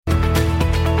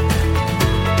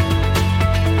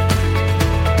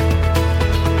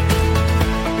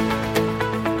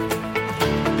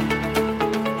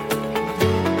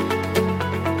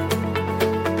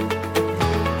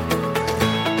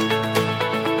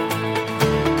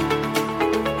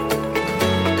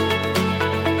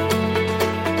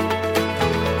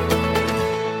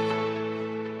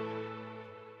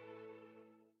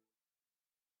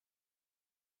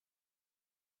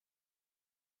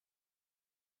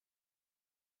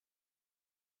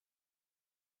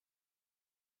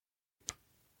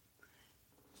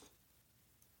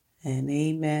And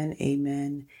amen,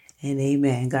 amen, and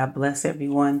amen. God bless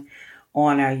everyone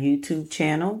on our YouTube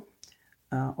channel.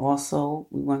 Also,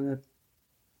 we want to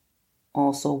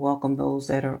also welcome those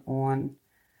that are on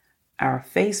our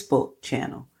Facebook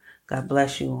channel. God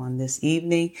bless you on this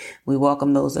evening. We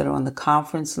welcome those that are on the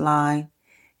conference line.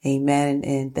 Amen.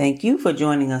 And thank you for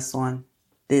joining us on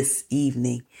this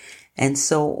evening. And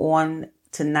so on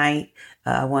tonight,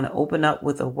 I want to open up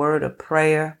with a word of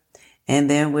prayer, and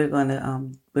then we're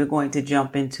going to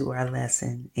jump into our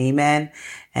lesson. Amen.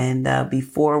 And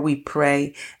before we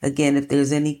pray, again, if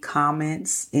there's any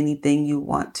comments, anything you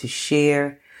want to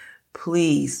share,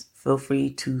 please feel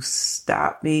free to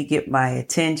stop me, get my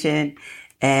attention.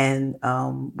 And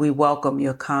we welcome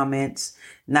your comments,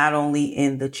 not only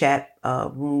in the chat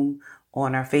room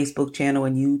on our Facebook channel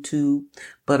and YouTube,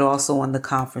 but also on the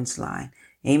conference line.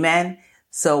 Amen.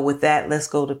 So with that, let's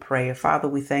go to prayer. Father,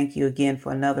 we thank you again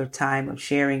for another time of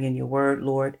sharing in your word,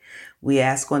 Lord. We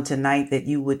ask on tonight that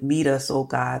you would meet us, oh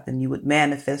God, and you would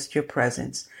manifest your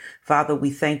presence. Father,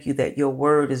 we thank you that your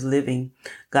word is living.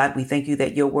 God, we thank you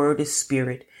that your word is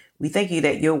spirit. We thank you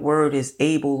that your word is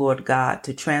able, Lord God,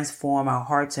 to transform our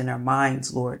hearts and our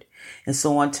minds, Lord. And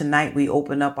so on tonight, we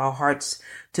open up our hearts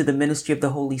to the ministry of the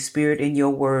Holy Spirit in your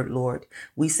word, Lord.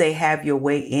 We say, have your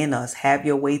way in us, have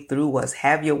your way through us,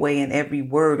 have your way in every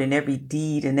word and every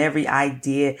deed and every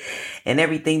idea and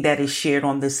everything that is shared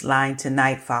on this line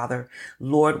tonight, Father.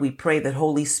 Lord, we pray that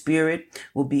Holy Spirit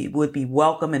would be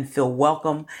welcome and feel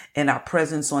welcome in our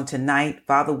presence on tonight.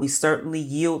 Father, we certainly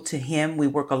yield to him. We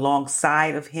work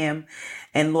alongside of him.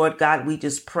 And Lord God, we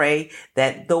just pray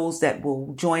that those that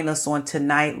will join us on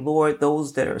tonight, Lord,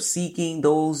 those that are seeking,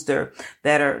 those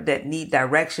that need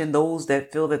direction, those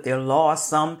that feel that they're lost,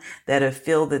 some that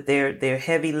feel that they're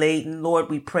heavy laden, Lord,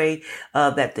 we pray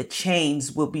that the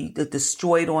chains will be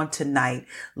destroyed on tonight.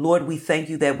 Lord, we thank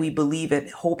you that we believe at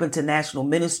Hope International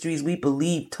Ministries. We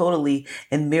believe totally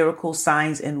in miracles,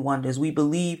 signs, and wonders. We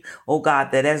believe, oh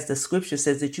God, that as the scripture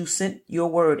says, that you sent your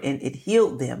word and it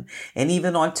healed them. And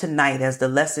even on tonight, as the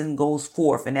lesson goes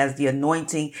forth and as the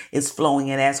anointing is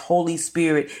flowing and as Holy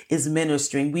Spirit is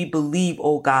ministering, we believe,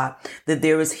 oh God, that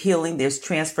there is healing, there's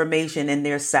transformation, and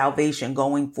there's salvation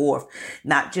going forth,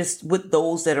 not just with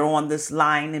those that are on this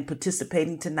line and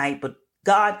participating tonight, but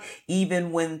God,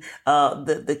 even when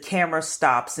the camera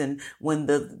stops and when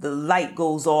the light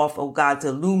goes off, oh God, to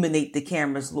illuminate the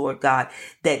cameras, Lord God,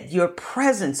 that your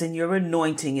presence and your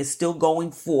anointing is still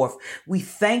going forth. We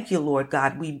thank you, Lord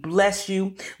God. We bless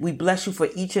you. We bless you for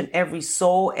each and every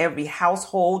soul, every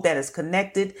household that is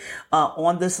connected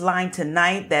on this line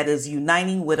tonight, that is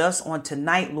uniting with us on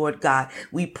tonight, Lord God.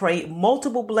 We pray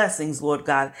multiple blessings, Lord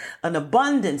God, an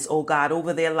abundance, oh God,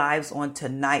 over their lives on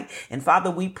tonight. And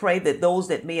Father, we pray that those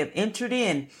that may have entered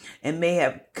in and may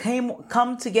have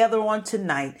come together on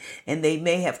tonight, and they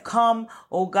may have come,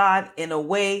 oh God, in a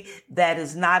way that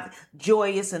is not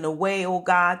joyous, in a way, oh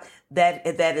God, that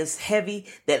is heavy,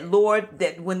 that Lord,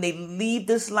 that when they leave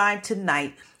this line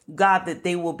tonight, God, that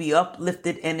they will be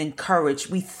uplifted and encouraged.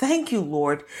 We thank you,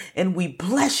 Lord, and we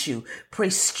bless you. Pray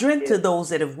strength to those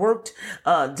that have worked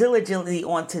diligently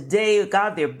on today.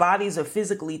 God, their bodies are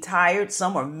physically tired.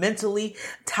 Some are mentally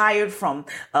tired from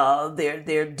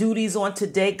their duties on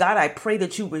today. God, I pray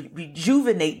that you would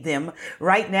rejuvenate them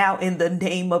right now in the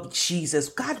name of Jesus.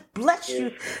 God, bless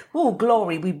you. Oh,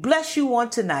 glory. We bless you on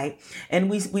tonight, and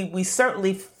we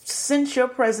certainly sense your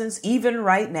presence even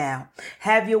right now.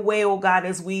 Have your way, oh God,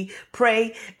 as we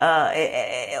pray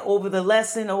over the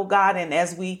lesson, oh God, and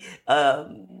as we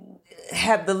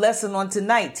have the lesson on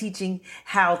tonight, teaching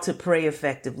how to pray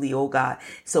effectively, oh God.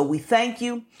 So we thank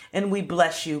you and we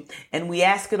bless you, and we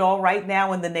ask it all right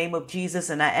now in the name of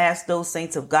Jesus. And I ask those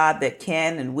saints of God that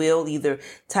can and will either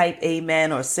type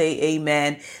amen or say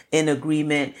amen in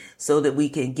agreement so that we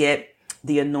can get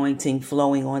the anointing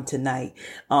flowing on tonight.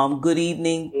 Good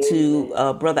evening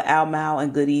to Brother Almau,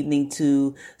 and good evening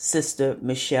to Sister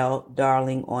Michelle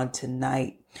Darling on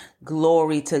tonight.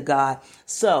 Glory to God.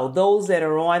 So those that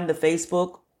are on the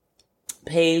Facebook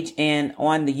page and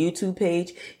on the YouTube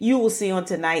page, you will see on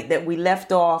tonight that we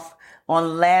left off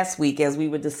on last week as we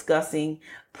were discussing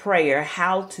prayer,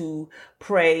 how to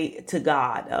pray to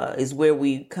God, is where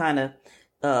we kind of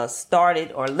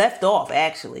started or left off.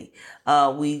 Actually,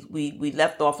 we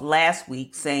left off last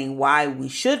week saying why we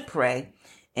should pray.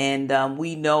 And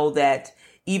we know that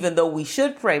even though we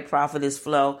should pray, Prophetess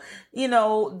Flo,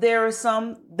 there are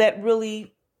some that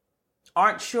really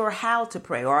aren't sure how to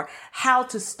pray or how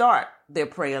to start their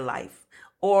prayer life,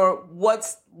 or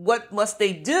what must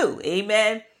they do,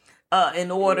 amen, in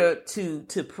order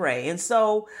to pray. And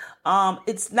so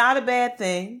it's not a bad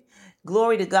thing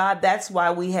Glory to God. That's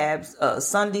why we have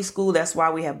Sunday school. That's why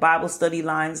we have Bible study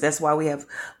lines. That's why we have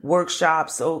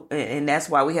workshops. So, and that's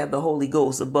why we have the Holy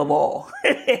Ghost above all.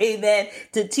 Amen.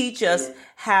 To teach us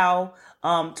how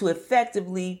to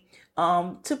effectively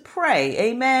to pray.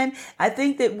 Amen. I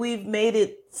think that we've made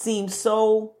it seem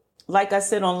so, like I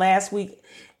said on last week,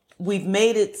 we've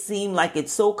made it seem like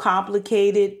it's so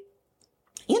complicated.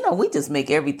 You know, we just make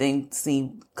everything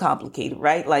seem complicated,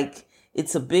 right? Like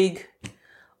it's a big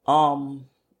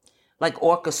like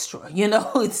orchestra, you know,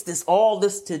 it's all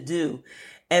this to do.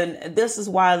 And this is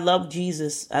why I love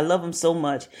Jesus. I love him so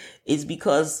much, is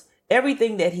because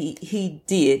everything that he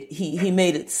did, he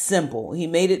made it simple. He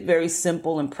made it very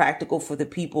simple and practical for the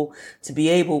people to be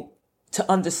able to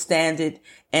understand it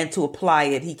and to apply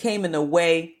it. He came in a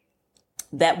way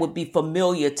that would be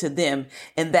familiar to them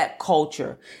in that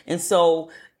culture. And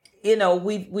so, you know,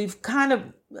 we've kind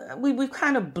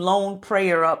of blown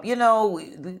prayer up. You know,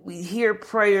 we hear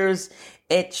prayers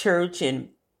at church and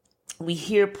we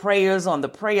hear prayers on the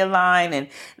prayer line. And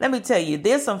let me tell you,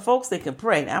 there's some folks that can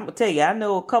pray. Now, I'm gonna tell you, I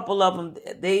know a couple of them,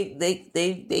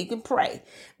 they can pray,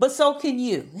 but so can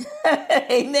you.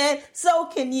 Amen. So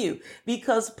can you,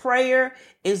 because prayer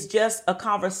is just a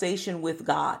conversation with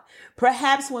God.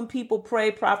 Perhaps when people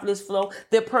pray, Prophetess Flo,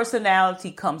 their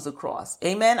personality comes across.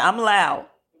 Amen. I'm loud.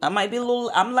 I might be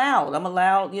I'm loud. I'm a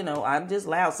loud, you know, I'm just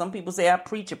loud. Some people say I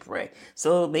preach or pray.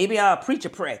 So maybe I'll preach or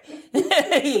pray.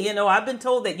 You know, I've been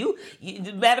told that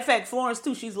matter of fact, Florence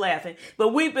too, she's laughing, but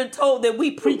we've been told that we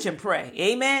preach and pray.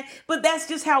 Amen. But that's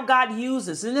just how God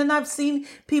uses. And then I've seen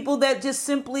people that just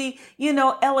simply, you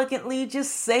know, elegantly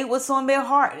just say what's on their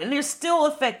heart, and they're still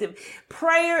effective.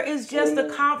 Prayer is just a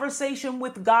conversation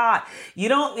with God. You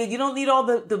don't need all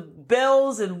the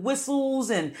bells and whistles,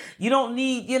 and you don't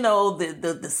need, you know,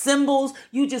 the symbols.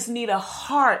 You just need a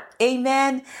heart.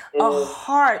 Amen. A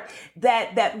heart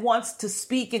that wants to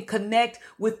speak and connect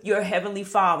with your Heavenly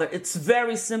Father. It's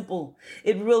very simple.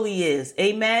 It really is.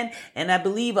 Amen. And I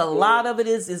believe a lot of it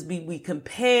is we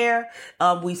compare.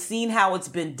 We've seen how it's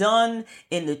been done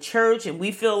in the church, and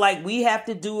we feel like we have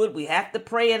to do it. We have to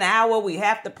pray an hour. We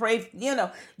have to pray. You know,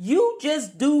 you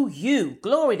just do you.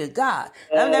 Glory to God.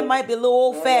 Now, that might be a little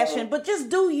old fashioned, but just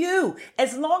do you.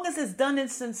 As long as it's done in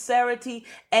sincerity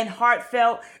and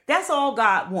heartfelt, that's all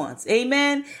God wants.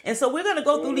 Amen. And so we're going to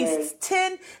go through these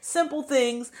 10 simple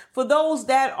things for those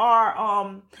that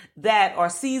are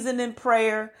seasoned in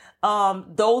prayer.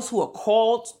 Those who are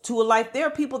called to a life. There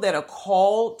are people that are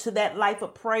called to that life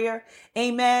of prayer.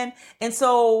 Amen. And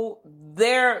so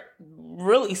they're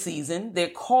really seasoned. They're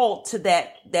called to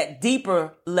that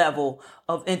deeper level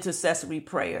of intercessory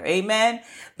prayer. Amen.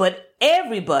 But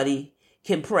everybody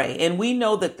can pray. And we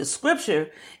know that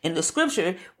in the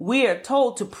scripture, we are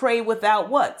told to pray without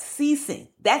what? Ceasing.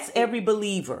 That's every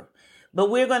believer. But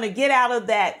we're going to get out of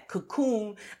that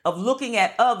cocoon of looking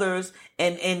at others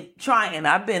and trying.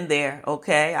 I've been there.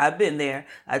 Okay. I've been there.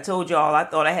 I told y'all, I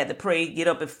thought I had to pray, get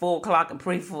up at 4:00 and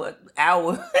pray for an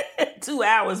hour, 2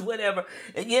 hours, whatever.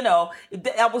 You know,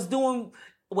 I was doing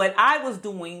what I was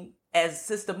doing. As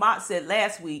Sister Mott said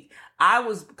last week, I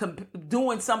was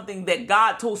doing something that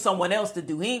God told someone else to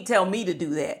do. He didn't tell me to do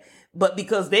that. But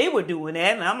because they were doing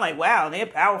that, and I'm like, wow, they're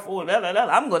powerful,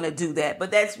 I'm going to do that. But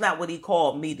that's not what he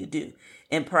called me to do.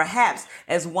 And perhaps,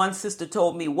 as one sister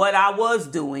told me, what I was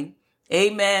doing,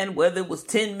 amen, whether it was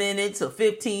 10 minutes or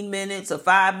 15 minutes or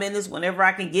 5 minutes, whenever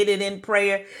I can get it in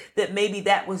prayer, that maybe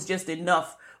that was just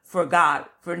enough for God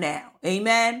for now.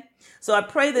 Amen. So I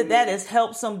pray that that has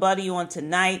helped somebody on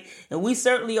tonight. And we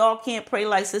certainly all can't pray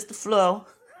like Sister Flo.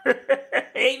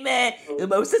 Amen.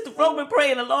 But Sister Flo been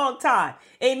praying a long time.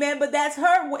 Amen. But that's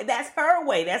her way. That's her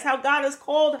way. That's how God has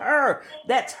called her.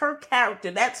 That's her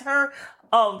character. That's her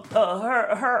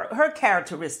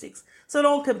characteristics. So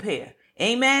don't compare.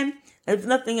 Amen. There's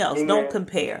nothing else. Amen. Don't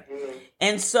compare. Amen.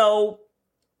 And so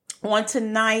on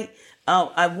tonight,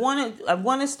 I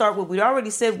want to start with, we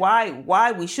already said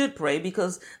why we should pray,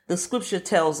 because the scripture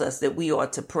tells us that we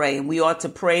ought to pray, and we ought to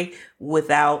pray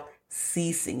without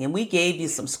ceasing. And we gave you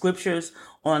some scriptures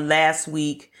on last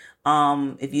week.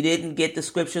 If you didn't get the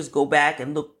scriptures, go back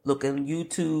and look on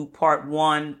YouTube, part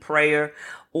 1, prayer,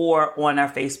 or on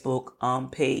our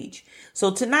Facebook page.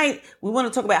 So tonight we want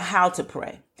to talk about how to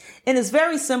pray. And it's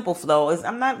very simple, Flo.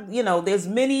 I'm not, there's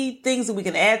many things that we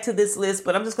can add to this list,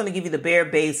 but I'm just going to give you the bare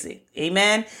basic.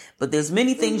 Amen. But there's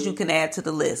many things you can add to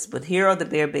the list, but here are the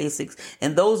bare basics.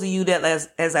 And those of you that,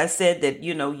 as I said, that,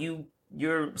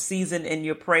 you're seasoned in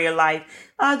your prayer life,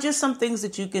 just some things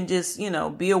that you can just,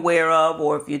 be aware of,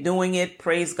 or if you're doing it,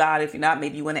 praise God. If you're not,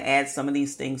 maybe you want to add some of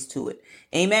these things to it.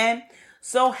 Amen.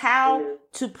 So how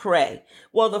to pray?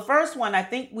 Well, the first one, I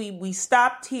think we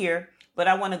stopped here, but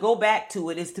I want to go back to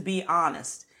it, is to be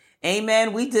honest.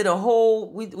 Amen. We did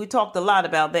we talked a lot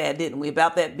about that, didn't we?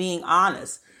 About that being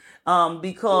honest.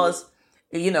 Because,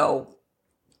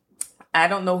 I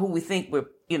don't know who we think we're,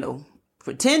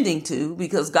 pretending to,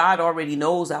 because God already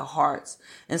knows our hearts.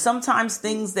 And sometimes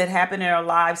things that happen in our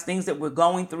lives, things that we're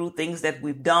going through, things that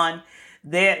we've done,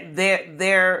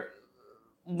 they're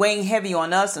weighing heavy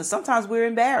on us. And sometimes we're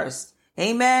embarrassed.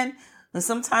 Amen. And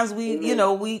sometimes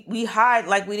we hide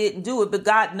like we didn't do it, but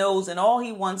God knows. And all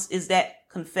he wants is that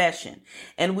confession.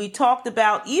 And we talked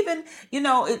about even,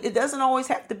 it doesn't always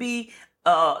have to be,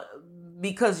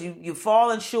 because you've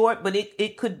fallen short, but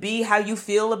it could be how you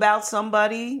feel about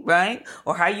somebody, right?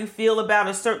 Or how you feel about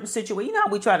a certain situation. You know how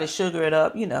we try to sugar it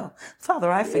up,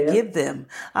 Father, I forgive them.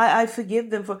 I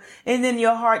forgive them and then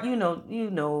your heart, you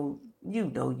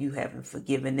haven't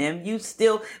forgiven them. You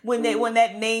still, when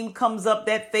that name comes up,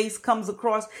 that face comes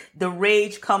across, the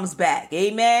rage comes back.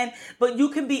 Amen. But you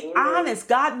can be honest.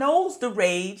 God knows the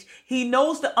rage. He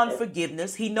knows the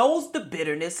unforgiveness. He knows the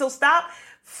bitterness. So stop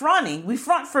fronting. We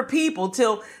front for people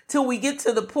till we get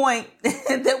to the point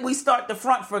that we start to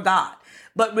front for God.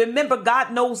 But remember,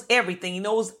 God knows everything. He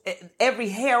knows every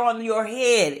hair on your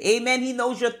head. Amen. He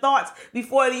knows your thoughts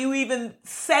before you even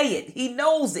say it. He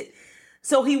knows it.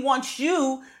 So he wants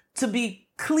you to be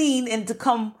clean and to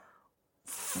come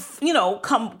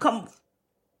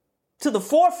to the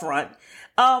forefront,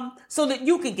 so that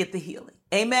you can get the healing.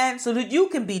 Amen. So that you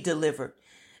can be delivered.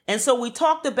 And so we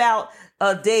talked about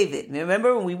David.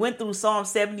 Remember when we went through Psalm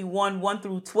 71, 1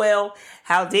 through 12,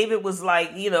 how David was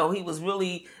like, he was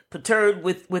really perturbed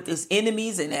with his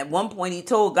enemies. And at one point he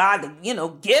told God to,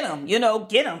 get him,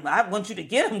 get him. I want you to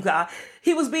get him, God.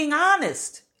 He was being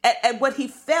honest at what he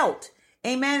felt.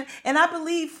 Amen. And I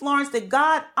believe, Florence, that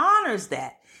God honors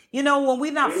that. When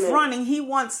we're not fronting, he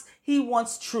wants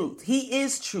truth. He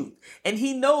is truth and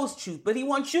he knows truth, but he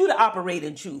wants you to operate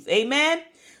in truth. Amen.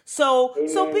 So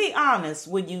be honest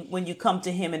when you come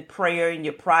to him in prayer in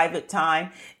your private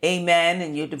time. Amen.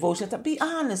 And your devotion time. Be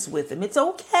honest with him. It's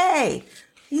okay.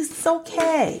 It's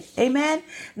okay. Amen.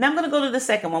 Now I'm going to go to the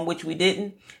second one, which we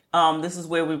didn't. This is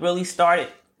where we really started.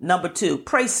 Number 2,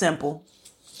 pray simple.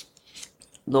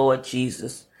 Lord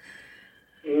Jesus.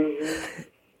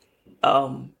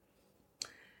 I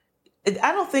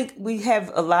don't think we have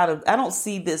I don't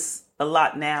see this a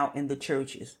lot now in the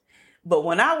churches. But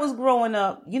when I was growing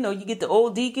up, you get the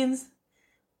old deacons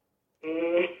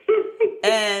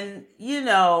and,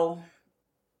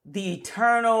 the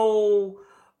eternal,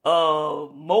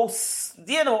 most,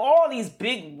 all these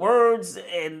big words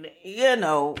and,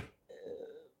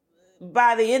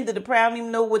 by the end of the prayer, I don't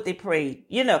even know what they prayed.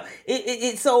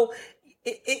 It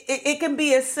can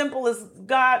be as simple as,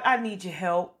 God, I need your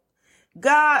help.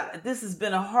 God, this has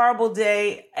been a horrible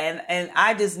day and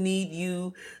I just need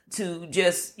you to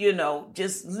just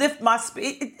lift my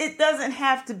spirit. It doesn't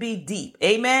have to be deep.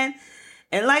 Amen.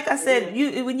 And like I said,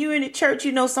 when you're in the church,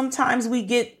 sometimes we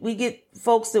get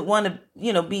folks that want to,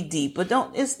 be deep, but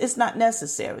it's not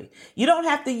necessary. You don't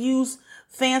have to use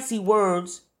fancy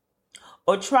words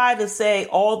or try to say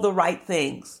all the right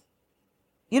things.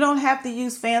 You don't have to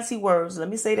use fancy words. Let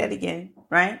me say that again.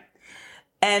 Right.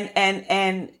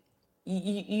 And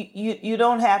you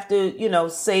don't have to,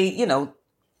 say,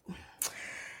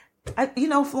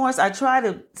 Florence, I try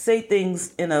to say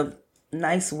things in a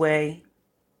nice way,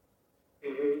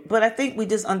 but I think we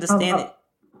just understand it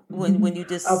when you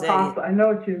just say it. I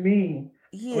know what you mean.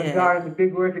 Yeah. When God in the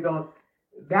big words are going,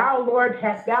 thou, Lord,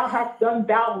 thou hast done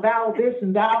thou this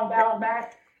and thou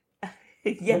that.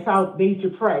 Yes. That's how they used to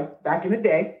pray back in the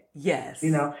day. Yes.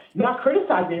 Not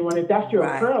criticize anyone. If that's your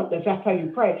prayer, that's how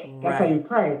you pray. That's how you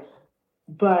pray.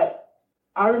 But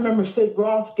I remember Sid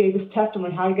Roth gave his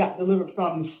testimony how he got delivered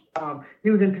from, he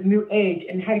was into New Age,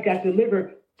 and how he got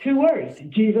delivered. 2 words,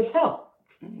 Jesus help.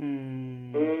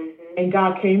 And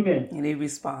God came in. And he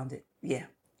responded. Yeah,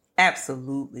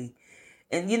 absolutely.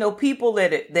 And, people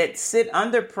that sit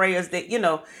under prayers, that,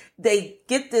 they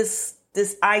get this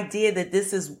idea that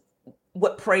this is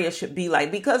what prayer should be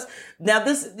like. Because now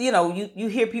this, you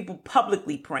hear people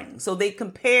publicly praying. So they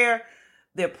compare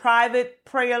their private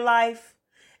prayer life,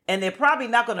 and they're probably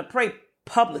not going to pray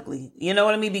publicly. You know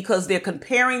what I mean? Because they're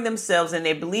comparing themselves and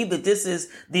they believe that this is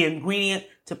the ingredient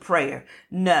to prayer.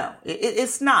 No,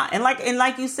 it's not. And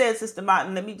like you said, Sister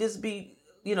Martin, let me just be,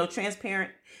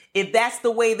 transparent. If that's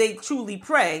the way they truly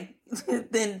pray,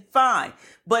 then fine.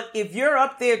 But if you're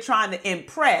up there trying to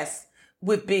impress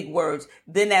with big words,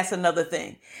 then that's another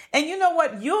thing. And you know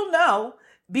what? You'll know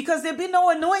because there'd be no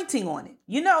anointing on it.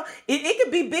 It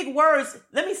could be big words.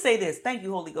 Let me say this. Thank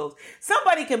you, Holy Ghost.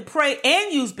 Somebody can pray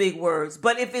and use big words,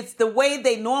 but if it's the way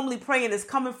they normally pray and it's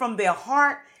coming from their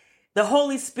heart, the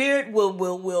Holy Spirit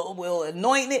will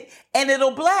anoint it and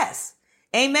it'll bless.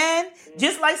 Amen.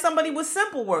 Just like somebody with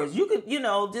simple words. You could,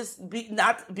 just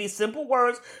not be simple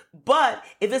words, but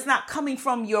if it's not coming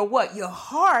from your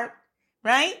heart,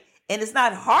 right? And it's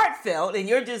not heartfelt and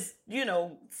you're just,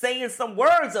 saying some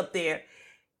words up there,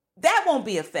 that won't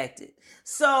be affected.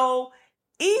 So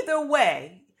either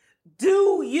way,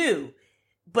 do you.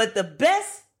 But the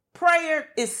best prayer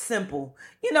is simple.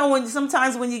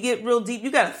 Sometimes when you get real deep,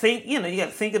 you got to think, you got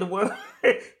to think of the word.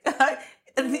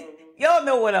 Y'all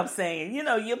know what I'm saying.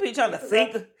 You'll be trying to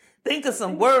think of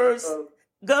some words.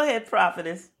 Go ahead,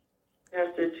 prophetess.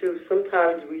 Pastor, too,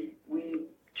 sometimes we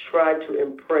try to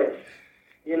impress.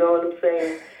 You know what I'm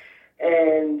saying?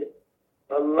 And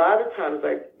a lot of times,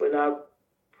 like when I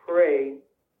pray,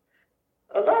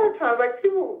 a lot of times, like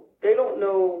people, they don't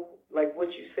know like what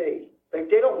you say. Like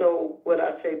they don't know what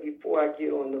I say before I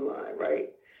get on the line,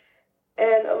 right?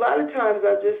 And a lot of times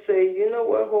I just say, you know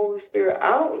what, Holy Spirit,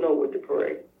 I don't know what to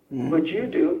pray. But you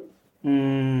do.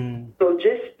 So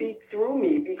just speak through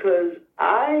me because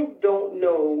I don't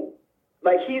know.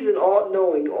 Like he's an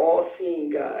all-knowing,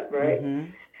 all-seeing God, right?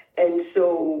 And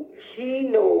so he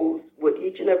knows what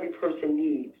each and every person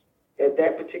needs at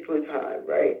that particular time,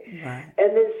 right?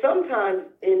 And then sometimes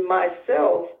in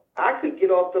myself, I could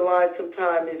get off the line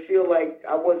sometime and feel like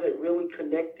I wasn't really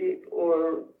connected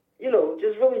or,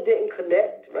 just really didn't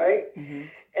connect, right?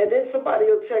 And then somebody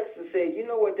will text and say, you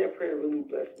know what, that prayer really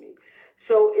blessed me.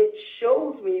 So it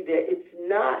shows me that it's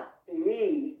not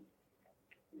me,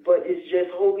 but it's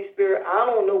just Holy Spirit. I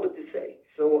don't know what to say.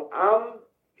 So I'm,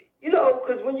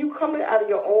 because when you come out of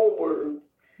your own words,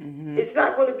 it's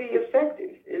not going to be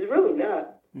effective. It's really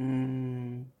not.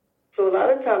 So a lot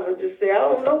of times I just say, I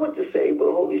don't know what to say, but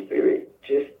Holy Spirit,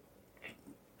 just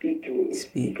speak to me.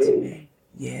 Speak to me.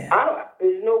 Yeah.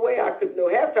 There's no way I could know.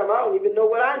 Half the time I don't even know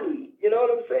what I need. You know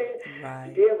what I'm saying? Right.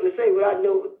 To be able to say what I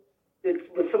know that's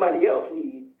what somebody else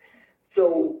needs.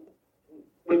 So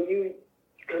when you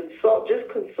consult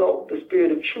the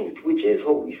Spirit of truth, which is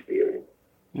Holy Spirit,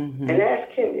 and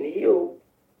ask him, and he'll,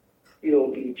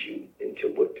 lead you into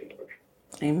what to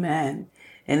pray. Amen.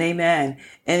 And amen.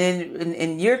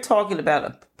 And you're talking about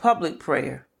a public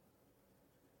prayer.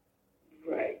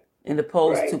 Right. In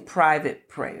opposed to private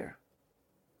prayer.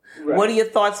 Right. What are your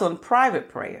thoughts on private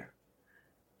prayer?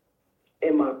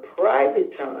 In my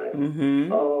private time,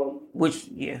 go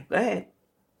ahead.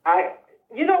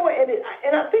 You know what,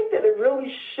 and I think that it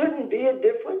really shouldn't be a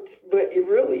difference, but it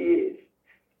really is.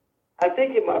 I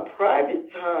think in my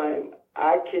private time,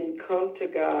 I can come to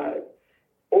God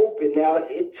open. Now,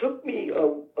 it took me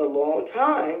a long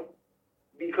time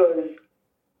because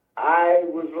I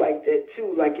was like that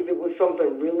too. Like if it was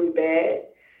something really bad,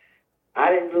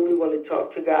 I didn't really want to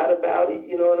talk to God about it,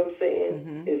 you know what I'm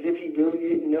saying? As if he really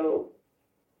didn't know.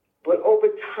 But over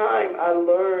time, I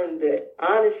learned that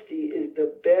honesty is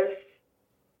the best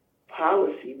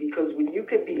policy because when you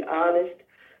can be honest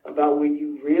about where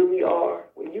you really are,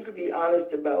 when you can be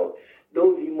honest about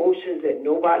those emotions that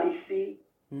nobody sees,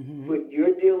 when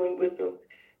you're dealing with them,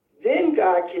 then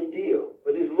God can deal.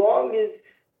 But as long as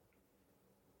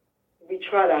we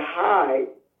try to hide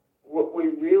what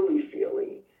we're really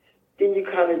feeling, then you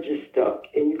kind of just stuck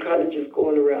and you kind of just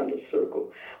going around in a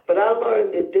circle. But I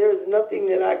learned that there's nothing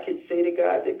that I could say to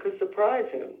God that could surprise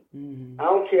him. I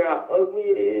don't care how ugly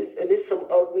it is, and it's some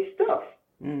ugly stuff.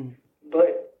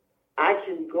 But I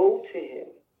can go to him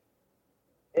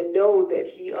and know that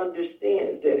he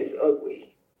understands that it's ugly.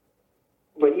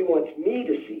 But he wants me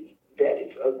to see that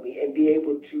it's ugly and be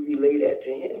able to relay that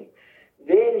to him.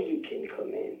 Then he can come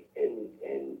in and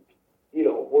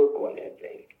work on that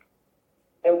thing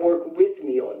and work with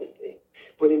me on the thing.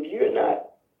 But if you're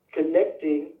not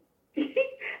connecting, he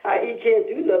can't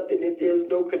do nothing if there's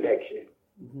no connection.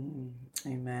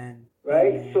 Amen.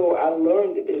 Right? Amen. So I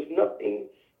learned that there's nothing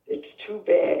that's too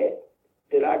bad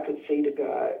that I could say to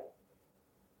God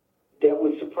that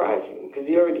would surprise him because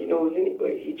he already knows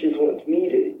anyway. He just wants me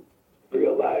to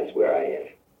realize where I am.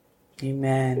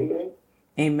 Amen. Amen.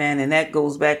 Amen. And that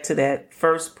goes back to that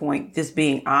first point, just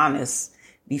being honest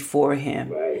before him.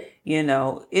 Right.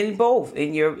 In both,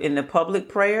 in the public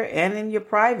prayer and in your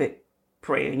private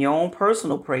prayer, in your own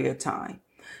personal prayer time.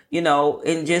 And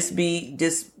it's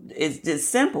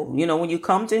just simple. When you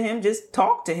come to him, just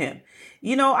talk to him.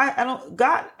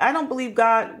 I don't believe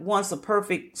God wants a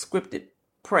perfect scripted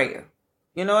prayer.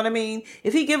 You know what I mean?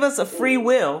 If he give us a free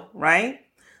will, right?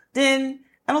 Then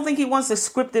I don't think he wants a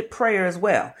scripted prayer as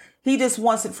well. He just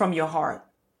wants it from your heart.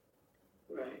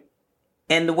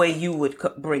 and the way you would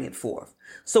bring it forth.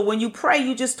 So when you pray,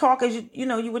 you just talk as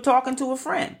you were talking to a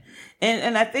friend.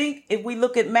 And I think if we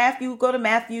look at Matthew, go to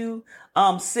Matthew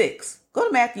 6. Go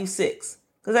to Matthew 6.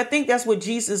 Because I think that's what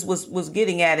Jesus was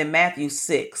getting at in Matthew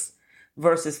 6,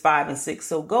 verses 5 and 6.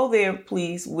 So go there,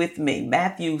 please, with me.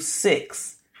 Matthew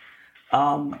 6,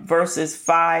 verses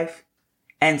 5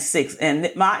 and 6.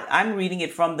 And I'm reading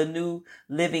it from the New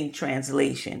Living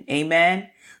Translation. Amen.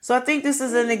 So I think this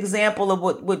is an example of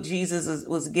what Jesus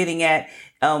was getting at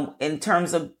in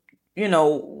terms of,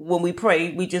 when we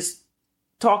pray, we just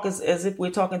talk as if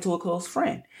we're talking to a close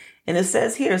friend. And it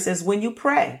says here, when you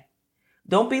pray,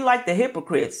 don't be like the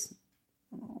hypocrites,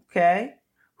 okay,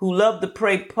 who love to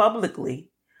pray publicly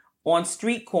on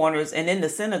street corners and in the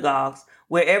synagogues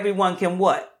where everyone can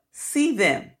what? See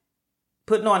them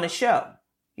putting on a show,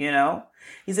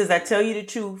 He says, I tell you the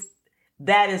truth.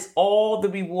 That is all the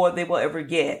reward they will ever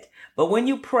get. But when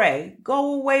you pray,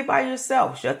 go away by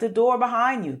yourself, shut the door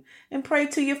behind you and pray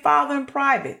to your Father in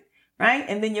private, right?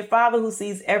 And then your Father who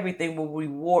sees everything will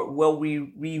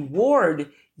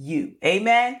reward you.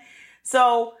 Amen.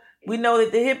 So we know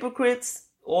that the hypocrites,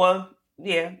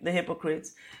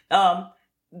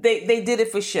 they did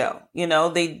it for show.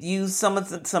 They used some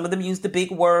of them used the big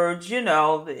words,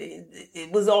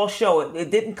 it was all show.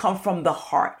 It didn't come from the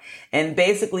heart. And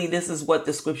basically this is what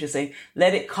the scriptures say.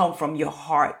 Let it come from your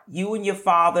heart. You and your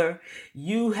Father,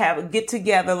 you have a get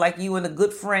together like you and a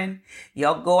good friend.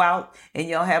 Y'all go out and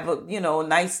y'all have a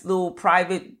nice little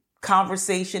private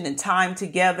conversation and time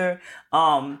together,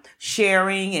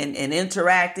 sharing and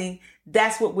interacting.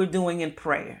 That's what we're doing in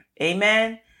prayer.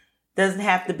 Amen. Doesn't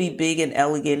have to be big and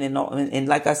elegant and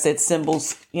like I said,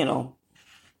 symbols,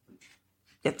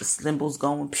 get the symbols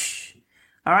going. Psh.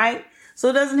 All right. So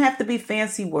it doesn't have to be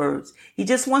fancy words. He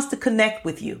just wants to connect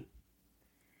with you.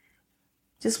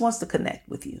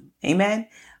 Amen.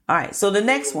 All right. So the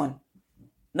next one,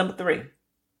 number 3,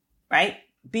 right?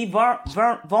 Be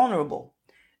vulnerable.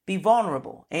 Be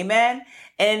vulnerable. Amen.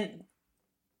 And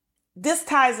this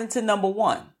ties into number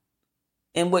 1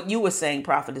 and what you were saying,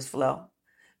 Prophetess Flo.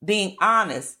 Being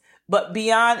honest, but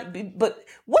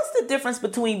what's the difference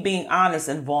between being honest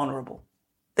and vulnerable?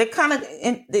 They're kind of,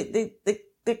 they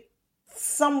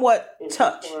somewhat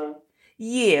touch.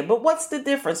 Yeah, but what's the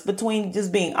difference between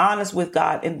just being honest with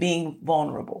God and being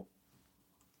vulnerable?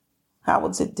 How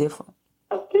is it different?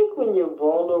 I think when you're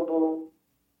vulnerable,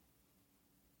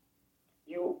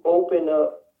 you open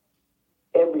up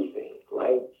everything.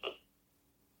 Like,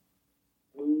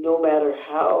 no matter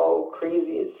how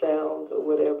crazy it sounds or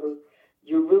whatever,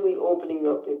 you're really opening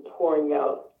up and pouring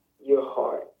out your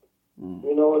heart.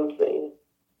 You know what I'm saying?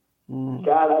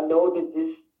 God, I know that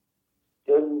this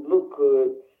doesn't look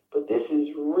good, but this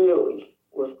is really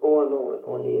what's going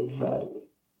on the inside of me.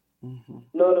 You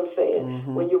know what I'm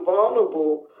saying? When you're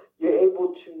vulnerable, you're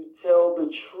able to tell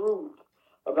the truth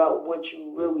about what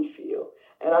you really feel.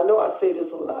 And I know I say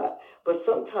this a lot, but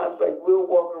sometimes we'll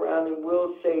walk around and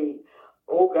we'll say,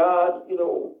 oh God,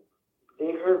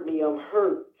 they hurt me, I'm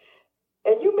hurt.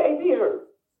 And you may be hurt,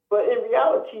 but in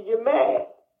reality, you're mad.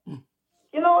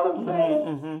 You know what I'm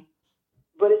saying?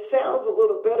 But it sounds a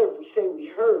little better if we say we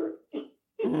hurt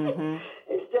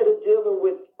instead of dealing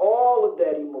with all of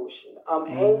that emotion. I'm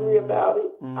angry about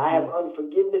it. I have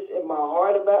unforgiveness in my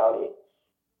heart about it.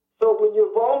 So when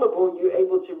you're vulnerable, you're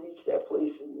able to reach that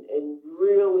place and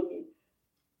really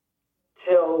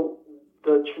tell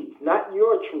the truth, not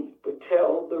your truth, but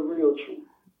tell the real truth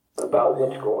about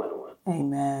what's going on.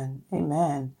 Amen.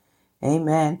 Amen.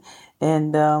 Amen.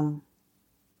 And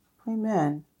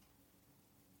amen.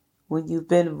 When you've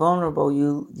been vulnerable,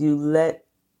 you let.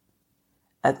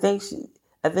 I think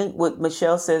what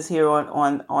Michelle says here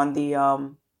on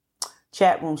the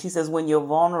chat room. She says when you're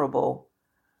vulnerable,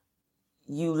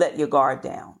 you let your guard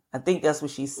down. I think that's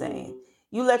what she's saying.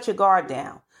 You let your guard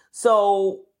down.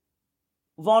 So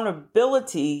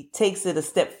vulnerability takes it a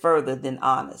step further than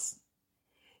honest.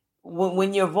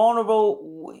 When you're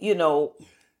vulnerable,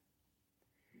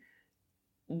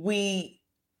 we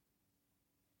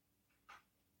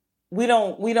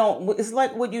don't, it's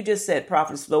like what you just said,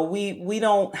 Prophet Flo. We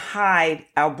don't hide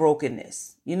our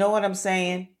brokenness. You know what I'm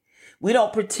saying? We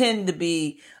don't pretend to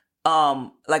be,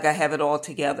 like I have it all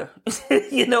together.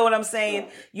 You know what I'm saying?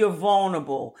 You're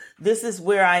vulnerable. This is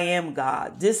where I am,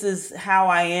 God. This is how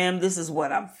I am. This is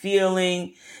what I'm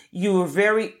feeling. You are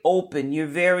very open. You're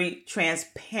very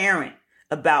transparent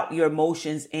about your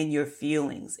emotions and your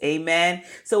feelings. Amen.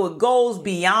 So it goes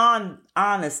beyond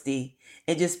honesty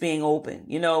and just being open,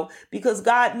 because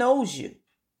God knows you.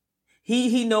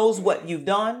 He knows what you've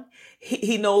done.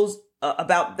 He knows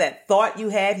about that thought you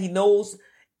had. He knows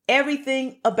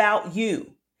everything about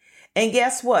you. And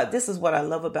guess what? This is what I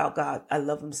love about God. I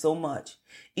love him so much.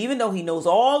 Even though he knows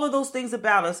all of those things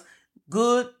about us,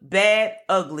 good, bad,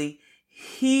 ugly,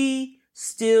 he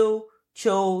still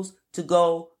chose to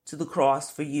go to the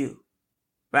cross for you,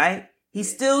 right? He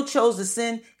still chose to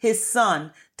send his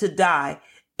son to die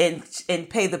and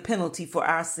pay the penalty for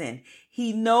our sin.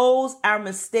 He knows our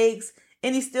mistakes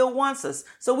and he still wants us.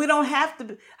 So we don't have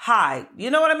to hide. You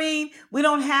know what I mean? We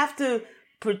don't have to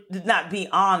not be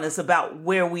honest about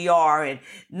where we are and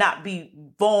not be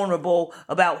vulnerable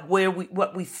about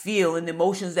what we feel and the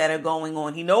emotions that are going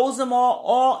on. He knows them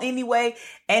all anyway,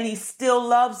 and he still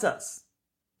loves us.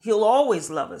 He'll always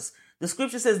love us. The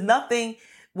scripture says nothing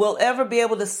will ever be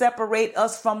able to separate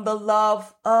us from the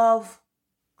love of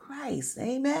Christ.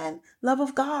 Amen. Love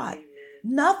of God.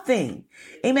 Nothing.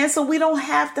 Amen. So we don't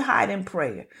have to hide in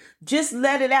prayer. Just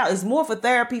let it out. It's more for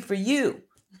therapy for you.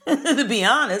 To be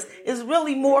honest, it's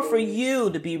really more for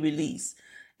you to be released.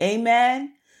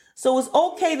 Amen. So it's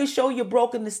okay to show your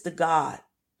brokenness to God.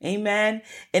 Amen.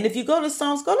 And if you go to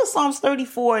Psalms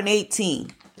 34 and 18.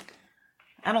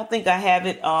 I don't think I have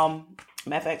it. Matter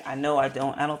of fact, I know I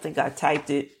don't. I don't think I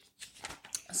typed it.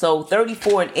 So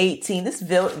 34 and 18. This is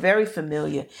very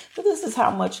familiar. But this is how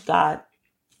much God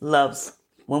loves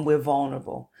when we're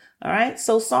vulnerable. All right.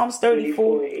 So Psalms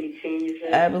 34 and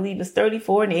 18, I believe it's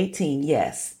 34 and 18.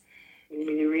 Yes. You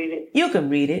need to read it? You can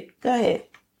read it. Go ahead.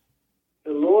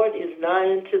 The Lord is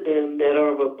nigh unto them that are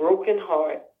of a broken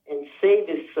heart, and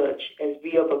saveth such as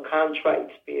be of a contrite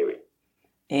spirit.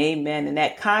 Amen. And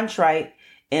that contrite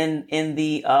in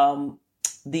the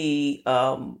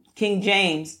King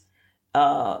James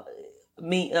can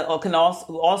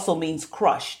also means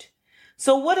crushed.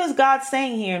 So what is God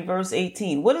saying here in verse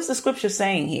 18? What is the scripture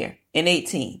saying here in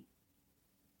 18?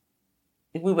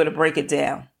 If we were to break it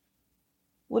down,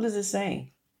 what is it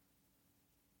saying?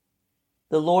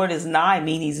 The Lord is nigh,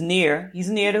 mean he's near. He's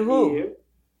near to who? Near.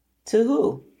 To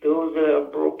who? Those that are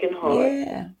broken heart.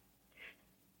 Yeah.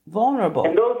 Vulnerable.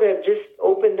 And those that just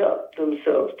opened up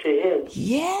themselves to him.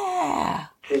 Yeah.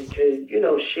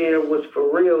 To share what's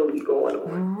for real going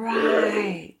on. Right. You know what I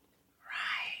mean?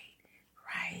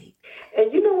 Right.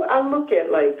 And I look at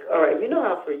all right,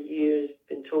 how for years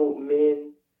been told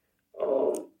men,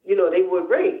 they were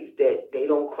raised that they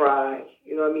don't cry.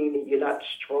 You know what I mean? And you're not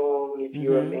strong if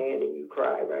you're a man and you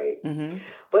cry, right? Mm-hmm.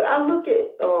 But I look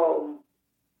at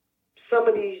some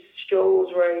of these shows,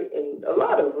 right, and a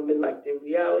lot of them in like the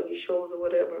reality shows or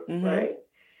whatever, right?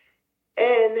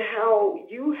 And how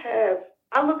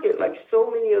I look at like so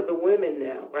many of the women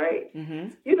now, right? Mm-hmm.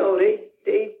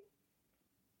 They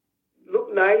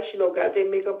look nice, got their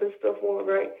makeup and stuff on,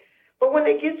 right? But when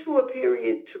they get to a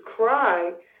period to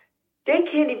cry, they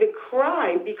can't even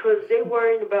cry because they're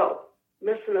worrying about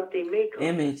messing up their makeup.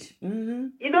 Image. Mm-hmm.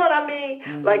 You know what I mean?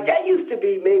 Mm-hmm. Like that used to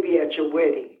be maybe at your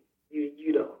wedding,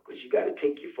 because you got to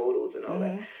take your photos and all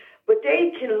that. But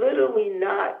they can literally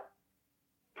not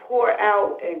pour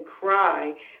out and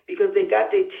cry because they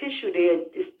got their tissue there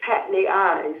just patting their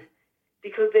eyes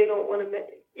because they don't want to,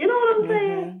 you know what I'm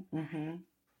saying? Mm-hmm.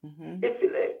 Mm-hmm.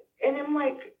 And I'm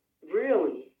like,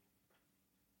 really?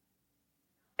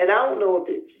 And I don't know if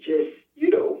it's just,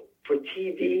 for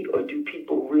TV or do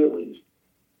people really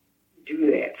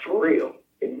do that for real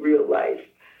in real life?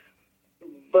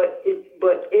 But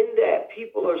in that,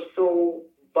 people are so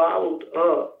bottled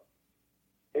up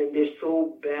and they're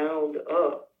so bound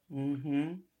up,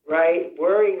 right?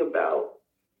 Worrying about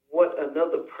what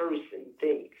another person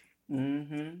thinks.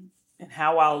 Mm-hmm. And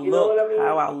how I'll look, I mean?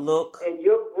 How I'll look. And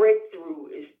your breakthrough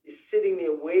is sitting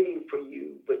there waiting for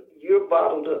you, but you're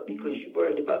bottled up because you're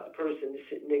worried about the person that's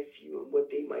sitting next to you and what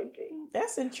they might think.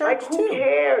 That's in church too. Who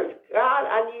cares? God,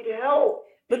 I need help.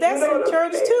 But that's in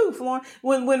church too, Florence.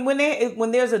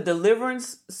 When there's a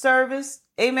deliverance service,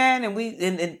 amen, and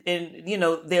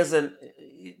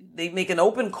they make an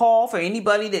open call for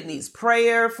anybody that needs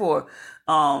prayer for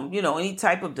any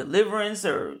type of deliverance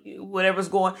or whatever's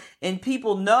going, and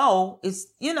people know it's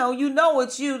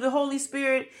it's you, the Holy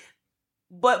Spirit.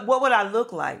 But what would I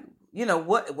look like?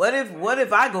 What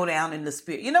if I go down in the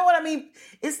spirit? You know what I mean?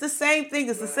 It's the same thing.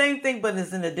 It's the same thing, but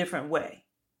it's in a different way.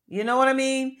 You know what I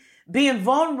mean? Being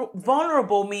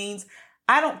vulnerable means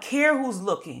I don't care who's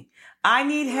looking. I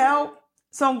need help,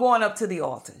 so I'm going up to the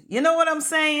altar. You know what I'm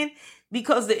saying?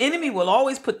 Because the enemy will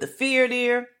always put the fear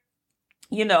there.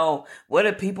 What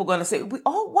are people going to say?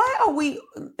 Why are we,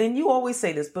 and you always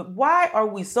say this, but why are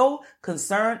we so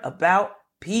concerned about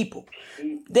people?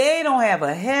 They don't have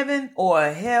a heaven or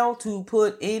a hell to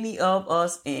put any of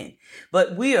us in.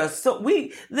 But we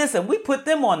put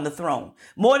them on the throne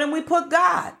more than we put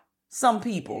God. some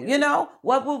people, you know,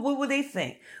 what would they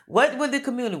think? What would the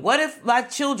community, what if my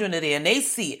children are there and they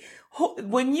see it?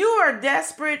 When you are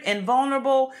desperate and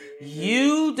vulnerable,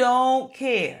 you don't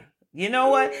care. You know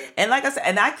what? And like I said,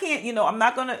 and I can't, you know, I'm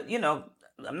not going to, you know,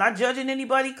 I'm not judging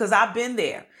anybody because I've been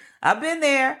there. I've been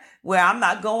there where I'm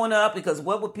not going up because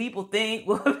what would people think?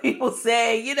 What would people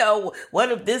say? You know,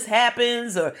 what if this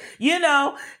happens? Or, you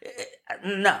know,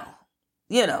 no,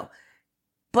 you know,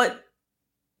 but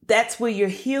that's where your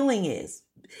healing is.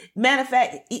 Matter of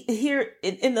fact, here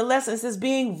in the lesson, it says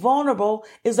being vulnerable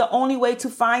is the only way to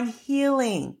find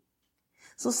healing.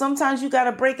 So sometimes you got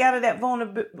to break out of that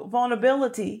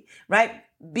vulnerability, right?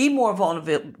 Be more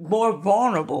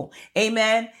vulnerable.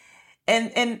 Amen.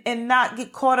 And not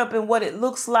get caught up in what it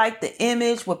looks like, the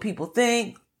image, what people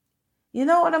think. You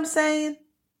know what I'm saying?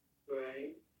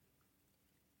 Right.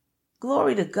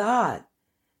 Glory to God.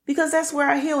 Because that's where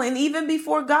our healing, and even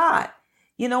before God,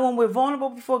 you know, when we're vulnerable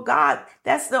before God,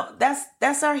 that's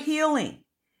our healing.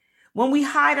 When we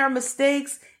hide our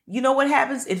mistakes, you know what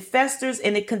happens? It festers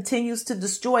and it continues to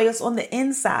destroy us on the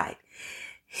inside.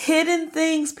 Hidden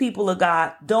things, people of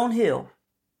God, don't heal.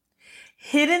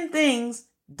 Hidden things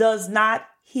does not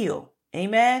heal.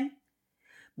 Amen.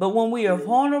 But when we are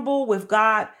vulnerable with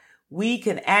God, we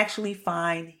can actually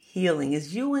find healing.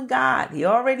 It's you and God. He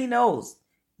already knows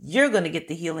you're going to get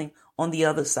the healing on the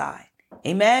other side.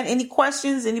 Amen. Any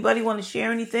questions? Anybody want to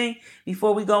share anything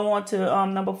before we go on to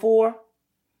number 4?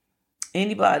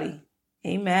 Anybody?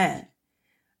 Amen.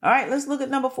 All right, let's look at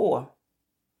number 4.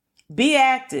 Be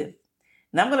active.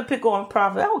 Now I'm going to pick on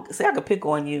Prophet. I could pick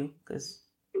on you because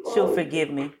she'll forgive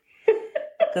me.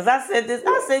 Because I said this.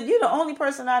 I said, you're the only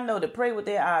person I know that pray with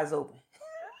their eyes open.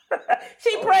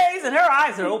 She prays and her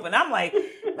eyes are open. I'm like, man,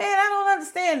 I don't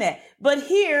understand that. But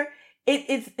here,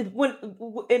 it's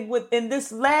in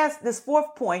this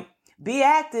 4th point, be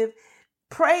active,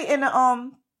 pray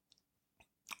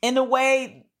in a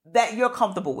way that you're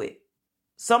comfortable with.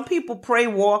 Some people pray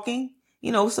walking,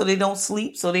 you know, so they don't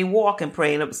sleep, so they walk and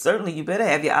pray. And certainly you better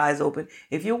have your eyes open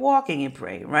if you're walking and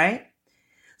pray, right?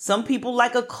 Some people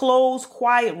like a closed,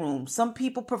 quiet room. Some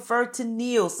people prefer to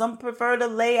kneel. Some prefer to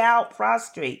lay out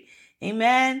prostrate.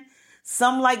 Amen.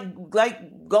 Some like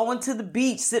going to the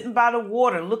beach, sitting by the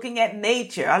water, looking at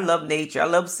nature. I love nature. I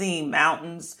love seeing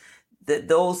mountains.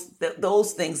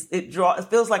 Those things, it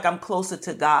feels like I'm closer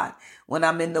to God when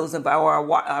I'm in those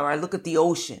environments, or I look at the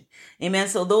ocean. Amen.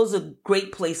 So those are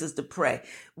great places to pray.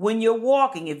 When you're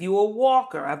walking, if you're a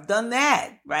walker, I've done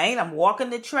that, right? I'm walking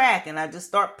the track and I just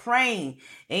start praying.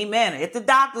 Amen. At the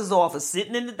doctor's office,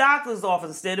 sitting in the doctor's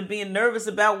office, instead of being nervous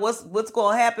about what's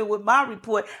going to happen with my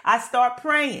report, I start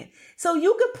praying. So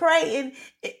you can pray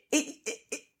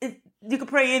you can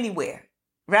pray anywhere,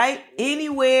 right?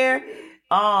 Anywhere.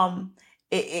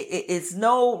 It's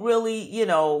no really, you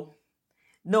know,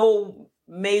 no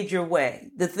major way.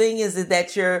 The thing is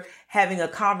that you're having a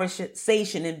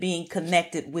conversation and being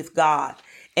connected with God.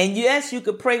 And yes, you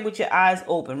could pray with your eyes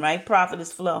open, right?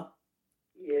 Prophetess Flo.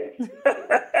 Yes.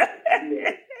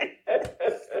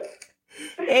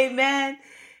 Amen.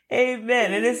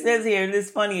 Amen. And it says here, and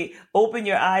it's funny, open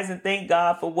your eyes and thank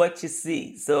God for what you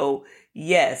see. So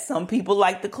yes, some people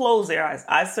like to close their eyes.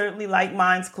 I certainly like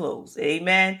mine's closed.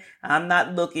 Amen. I'm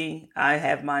not looking. I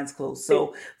have mine's closed.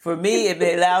 So for me, it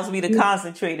allows me to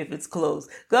concentrate if it's closed.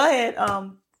 Go ahead,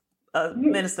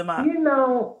 Minister Ma. You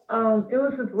know, it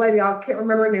was this lady, I can't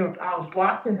remember her name. I was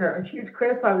watching her, and she was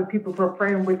criticizing people for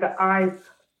praying with the eyes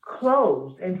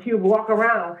closed. And she would walk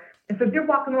around. And so if you're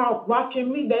walking around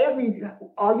watching me, they ask me,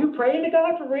 are you praying to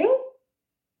God for real?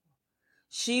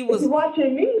 She was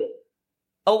watching me.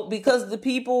 Oh, because the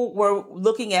people were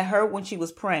looking at her when she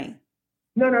was praying.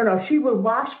 No. She would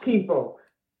watch people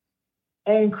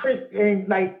and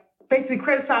like basically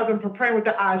criticize them for praying with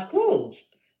their eyes closed.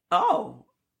 Oh.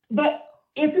 But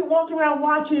if you walk around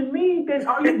watching me, then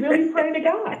are you really praying to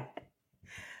God?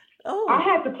 Oh. I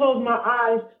have to close my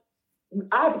eyes.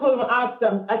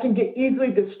 So I can get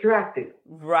easily distracted.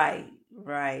 Right.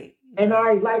 And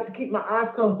I like to keep my eyes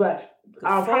closed, but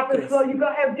Prophet Flo, you go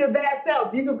ahead with your bad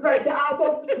self. You can pray to eyes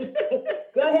open.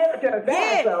 Go ahead with your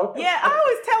bad self. Yeah, I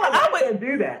always tell her I would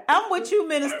do that. I'm with you,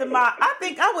 Minister Ma. I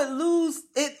think I would lose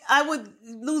it. I would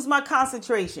lose my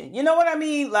concentration. You know what I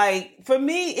mean? Like for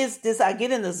me, it's this: I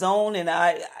get in the zone, and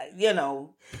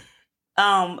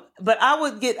but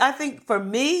I think for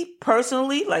me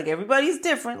personally, like everybody's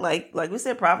different. Like we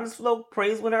said, Prophet Flo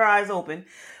prays with her eyes open.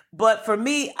 But for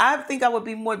me, I think I would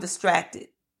be more distracted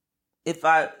if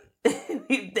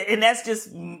and that's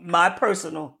just my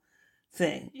personal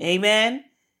thing. Amen.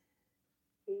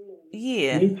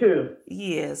 Yeah. Me too.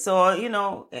 Yeah. So,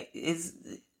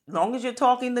 As long as you're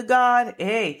talking to God,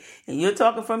 hey, and you're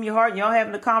talking from your heart, y'all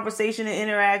having a conversation and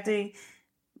interacting,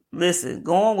 listen,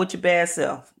 go on with your bad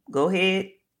self. Go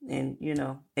ahead and,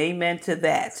 amen to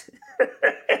that.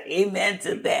 Amen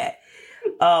to that.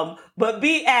 But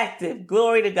be active.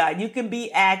 Glory to God. You can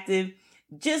be active.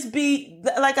 Just be,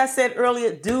 like I said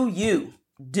earlier, do you.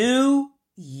 Do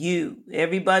you.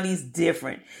 Everybody's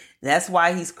different. That's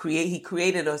why he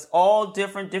created us all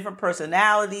different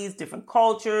personalities, different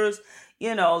cultures,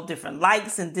 different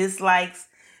likes and dislikes.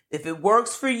 If it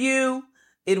works for you,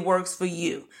 it works for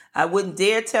you. I wouldn't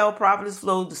dare tell Prophetess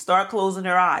Flo to start closing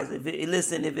her eyes. If it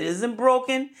isn't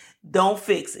broken, don't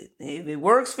fix it. If it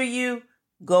works for you,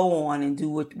 go on and do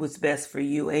what's best for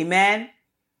you. Amen.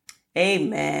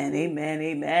 Amen. Amen.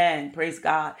 Amen. Praise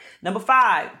God. Number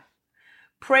 5,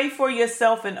 pray for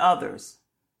yourself and others.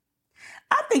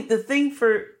 I think the thing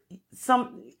for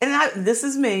this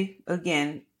is me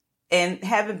again, and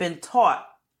haven't been taught,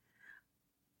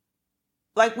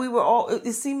 like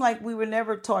it seemed like we were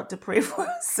never taught to pray for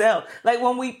ourselves. Like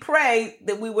when we pray,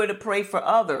 that we were to pray for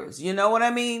others. You know what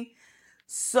I mean?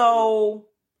 So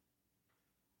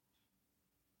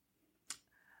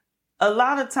a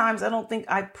lot of times I don't think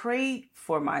I prayed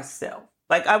for myself.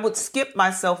 Like I would skip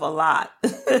myself a lot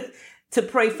to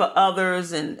pray for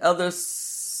others and other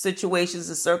situations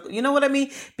and circles. You know what I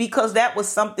mean? Because that was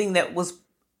something that was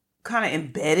kind of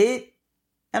embedded.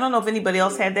 I don't know if anybody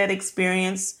else had that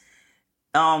experience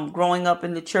growing up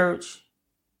in the church.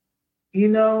 They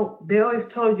always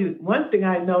told you, one thing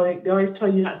I know, they always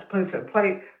told you not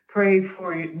to pray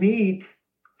for your needs.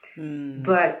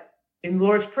 But in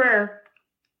Lord's Prayer,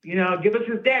 give us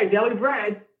this day daily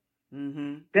bread.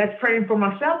 Mm-hmm. That's praying for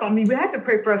myself. I mean, we have to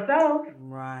pray for ourselves.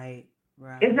 Right.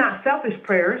 It's not selfish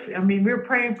prayers. I mean, we're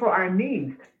praying for our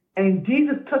needs. And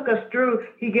Jesus took us through,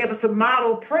 he gave us a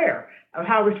model prayer of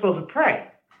how we're supposed to pray.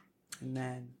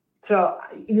 Amen. So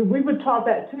we were taught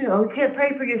that too. You can't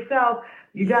pray for yourself.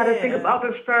 You got to think of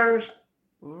others first.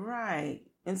 Right.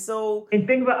 And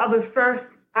think about others first.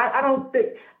 I don't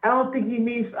think he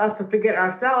means us to forget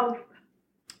ourselves.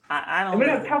 I don't. We're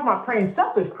not talking about praying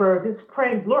selfish prayers. It's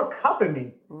praying, Lord, cover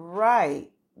me.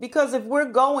 Right. Because if we're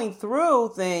going through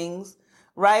things,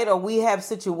 right, or we have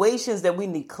situations that we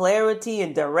need clarity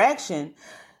and direction,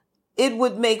 it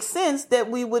would make sense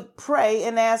that we would pray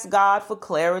and ask God for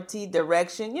clarity,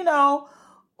 direction,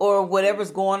 or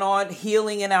whatever's going on,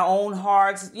 healing in our own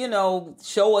hearts,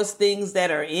 show us things that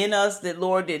are in us that,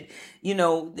 Lord, that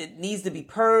needs to be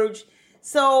purged.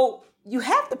 So you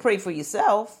have to pray for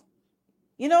yourself.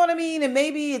 You know what I mean? And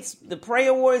maybe it's the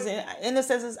prayer warriors and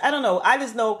intercessors. I don't know. I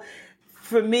just know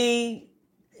for me,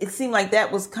 it seemed like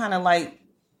that was kind of like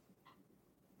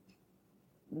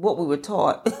what we were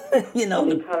taught. It kind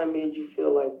of made you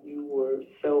feel like you were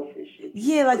selfish.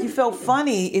 Yeah, like you felt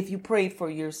funny if you prayed for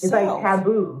yourself. It's like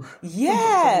taboo.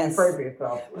 Yes. You pray for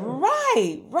yourself.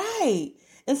 Right.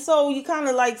 And so you kind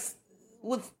of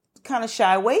would kind of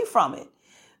shy away from it.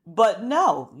 But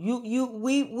no,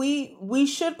 we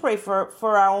should pray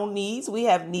for our own needs. We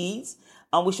have needs.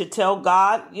 We should tell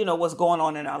God, what's going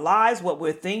on in our lives, what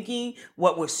we're thinking,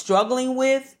 what we're struggling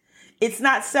with. It's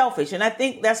not selfish. And I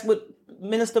think that's what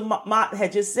Minister Mott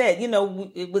had just said.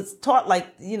 It was taught like,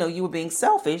 you were being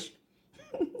selfish.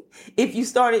 If you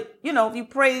started, if you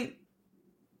prayed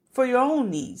for your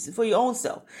own needs, for your own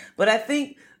self. But I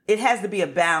think it has to be a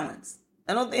balance.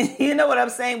 I don't think, you know what I'm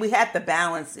saying? We have to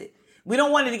balance it. We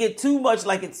don't want it to get too much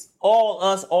like it's all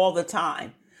us all the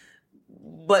time.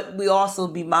 But we also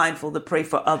be mindful to pray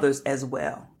for others as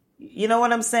well. You know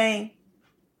what I'm saying?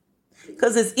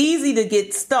 Because it's easy to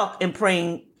get stuck in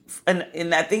praying.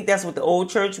 And I think that's what the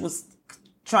old church was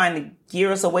trying to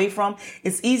gear us away from.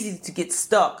 It's easy to get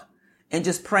stuck in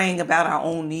just praying about our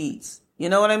own needs. You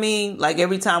know what I mean? Like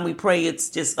every time we pray, it's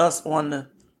just us on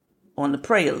the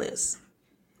prayer list.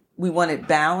 We want it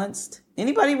balanced.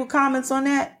 Anybody with comments on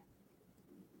that?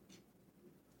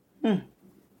 Amen.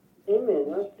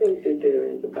 I think that there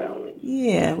is a balance.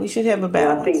 Yeah, we should have a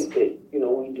balance. And I think that,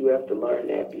 we do have to learn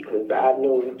that because I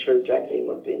know the church I came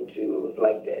up into, it was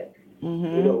like that.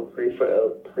 Mm-hmm.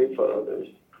 Pray for others.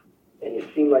 And it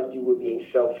seemed like you were being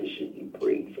selfish if you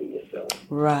prayed for yourself.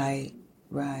 Right.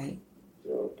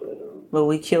 But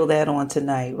we kill that on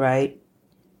tonight, right?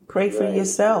 Pray for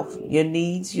yourself, your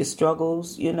needs, your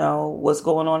struggles, what's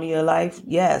going on in your life.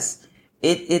 Yes,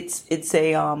 it's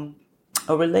a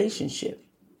relationship.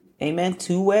 Amen.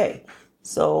 Two-way.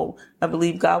 So I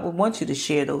believe God would want you to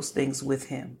share those things with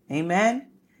him. Amen.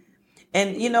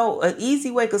 And, an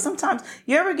easy way, because sometimes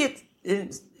you ever get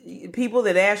people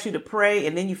that ask you to pray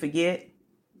and then you forget.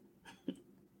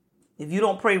 If you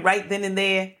don't pray right then and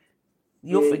there,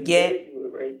 you'll forget.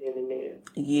 Right then and there.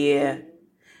 Yeah.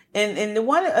 And the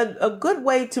one a good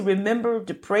way to remember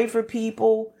to pray for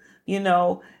people,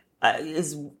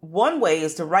 is one way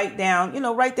is to write down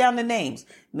the names,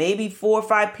 maybe 4 or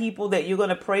 5 people that you're going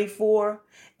to pray for,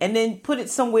 and then put it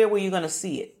somewhere where you're going to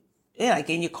see it. Yeah, like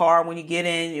in your car when you get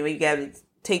in, you got it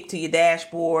taped to your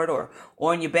dashboard,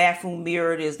 or in your bathroom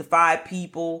mirror. There's the 5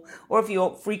 people, or if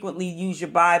you frequently use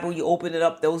your Bible, you open it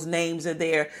up, those names are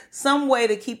there. Some way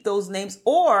to keep those names,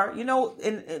 or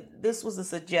and this was a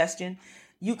suggestion.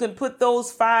 You can put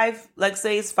those 5, like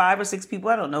say it's 5 or 6 people.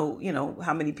 I don't know,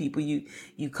 how many people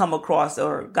you come across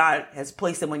or God has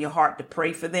placed them on your heart to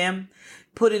pray for them.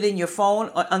 Put it in your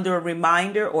phone under a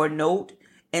reminder or note,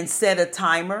 and set a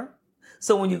timer.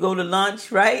 So when you go to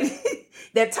lunch, right,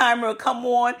 that timer will come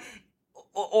on,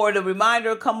 or the reminder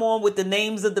will come on with the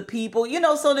names of the people,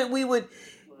 so that we would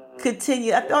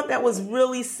continue. I thought that was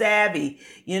really savvy,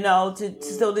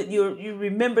 so that you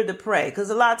remember to pray. Because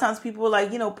a lot of times people are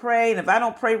like, pray. And if I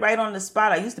don't pray right on the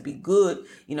spot, I used to be good.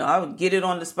 I would get it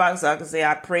on the spot so I could say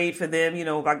I prayed for them.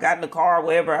 If I got in the car or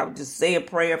whatever, I would just say a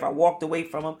prayer if I walked away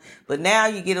from them. But now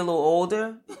you get a little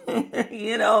older,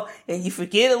 and you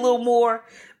forget a little more.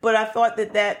 But I thought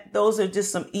that those are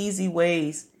just some easy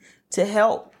ways to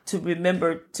help to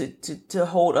remember to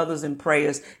hold others in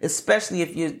prayers, especially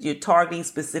if you're targeting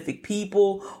specific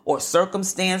people or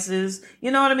circumstances, you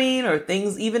know what I mean? Or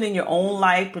things even in your own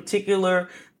life, particular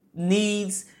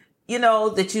needs,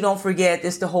 that you don't forget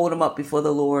just to hold them up before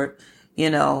the Lord,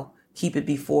 keep it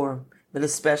before him, but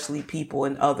especially people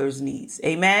and others' needs.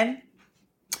 Amen.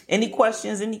 Any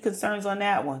questions, any concerns on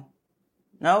that one?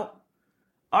 No?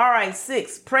 All right.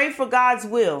 6, pray for God's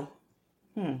will.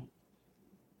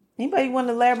 Anybody want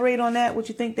to elaborate on that? What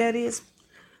you think that is?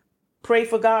 Pray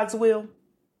for God's will.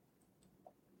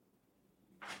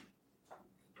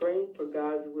 Praying for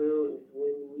God's will is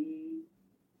when we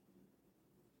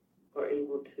are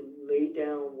able to lay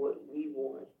down what we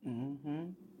want,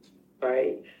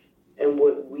 right? And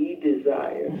what we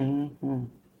desire.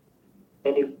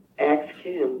 And ask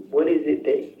him, what is it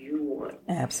that you want?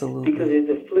 Absolutely. Because there's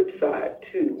a flip side,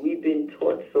 too. We've been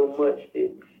taught so much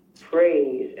that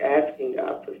praying is asking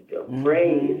God for stuff.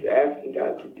 Praying is asking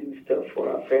God to do stuff for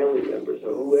our family members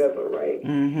or whoever, right?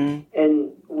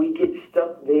 And we get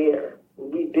stuck there.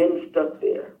 We've been stuck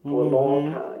there for a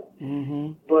long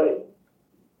time. But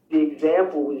the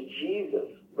example was Jesus,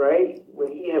 right?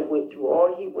 When he had went through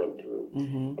all he went through,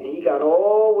 and he got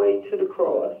all the way to the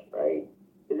cross, right?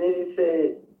 And then he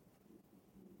said,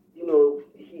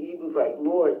 he was like,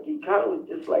 Lord, he kind of was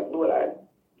just like, Lord,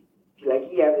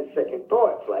 he had his second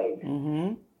thoughts, like,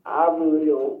 I really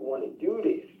don't want to do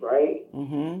this, right?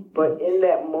 But in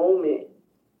that moment,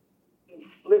 he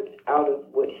flipped out of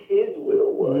what his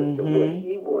will was to what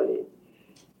he wanted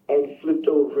and flipped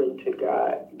over into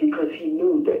God, because he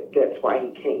knew that that's why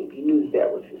he came. He knew that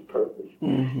was his purpose.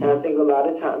 And I think a lot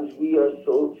of times we are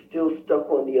so still stuck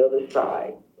on the other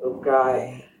side of God.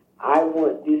 Right. I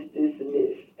want this, this, and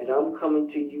this, and I'm coming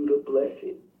to you to bless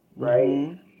it,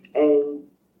 right? And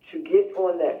to get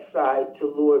on that side to,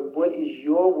 Lord, what is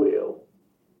your will,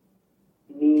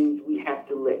 means we have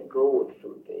to let go of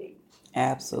some things.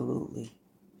 Absolutely.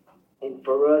 And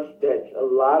for us, a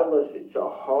lot of us, it's a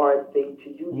hard thing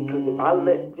to do, because if I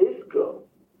let this go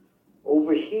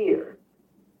over here,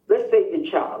 let's say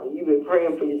your child, and you've been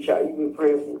praying for your child,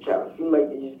 it seems like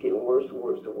they're just getting worse and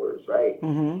worse and worse, right?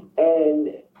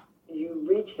 And you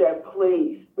reach that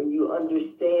place where you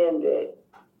understand that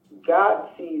God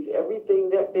sees everything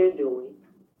that they're doing.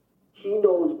 He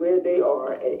knows where they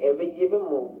are at every given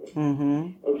moment.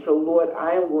 And so, Lord,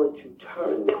 I am going to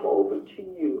turn them over to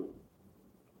you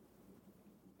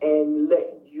and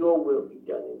let your will be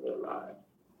done in their lives.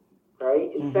 Right?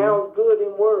 It sounds good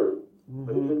in words,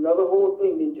 but it's another whole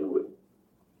thing to do it.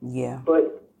 Yeah.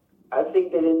 But I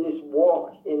think that in this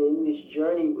walk and in this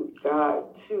journey with God,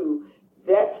 too,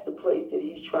 that's the place that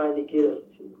he's trying to get us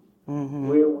to,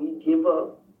 where we give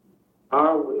up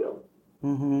our will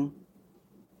and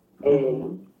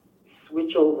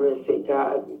switch over and say,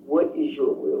 God, what is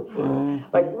your will for us?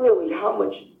 Like, really, how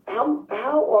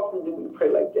often do we pray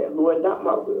like that? Lord, not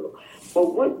my will,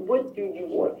 but what do you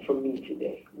want from me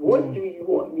today? What do you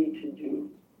want me to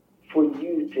do for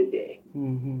you today?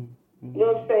 You know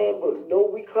what I'm saying? But no,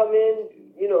 we come in,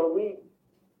 we,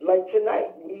 like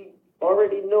tonight, we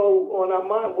already know on our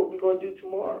mind what we're going to do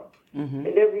tomorrow. And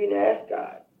never even ask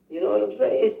God. You know what I'm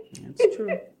saying? That's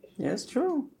true. That's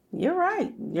true. You're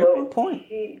right. You're on point.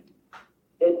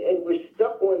 And we're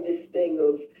stuck on this thing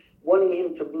of wanting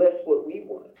him to bless what we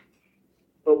want.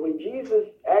 But when Jesus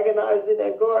agonized in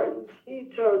that garden,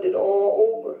 he turned it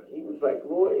all over. He was like,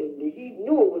 Lord, and he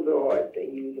knew it was a hard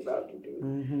thing he was about to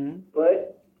do. But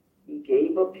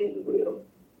gave up his will,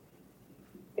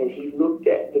 and he looked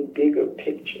at the bigger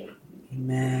picture.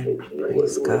 Amen. He said,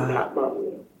 Praise God. Not my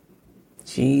will.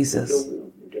 Jesus. Your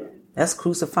will be done. That's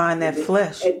crucifying that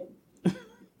flesh.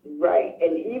 Right.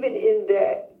 And even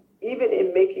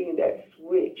in making that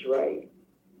switch, right,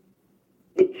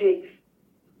 it takes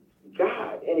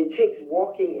God, and it takes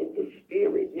walking in the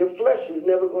Spirit. Your flesh is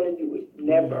never going to do it.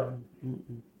 Never.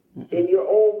 In your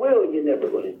own will, you're never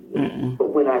going to do it.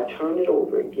 But when I turn it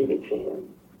over and give it to him,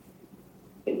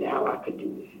 and now I could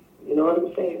do this. You know what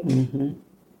I'm saying?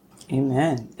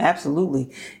 Amen.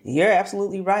 Absolutely. You're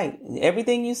absolutely right.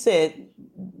 Everything you said,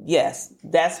 yes,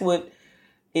 that's what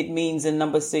it means in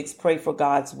number 6, pray for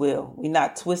God's will. We're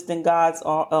not twisting God's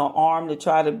arm to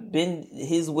try to bend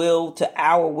his will to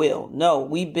our will. No,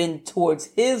 we bend towards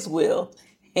his will.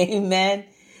 Amen.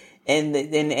 And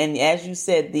as you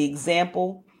said, the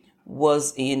example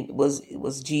was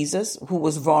Jesus, who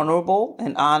was vulnerable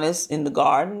and honest in the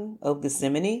Garden of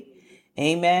Gethsemane.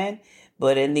 Amen.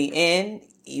 But in the end,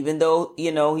 even though,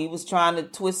 he was trying to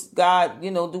twist God,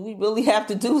 do we really have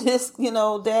to do this?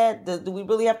 Dad, do we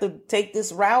really have to take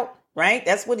this route? Right?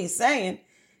 That's what he's saying.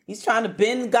 He's trying to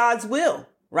bend God's will,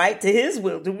 right? To his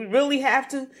will. Do we really have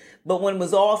to? But when it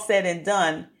was all said and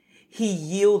done, he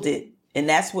yielded. And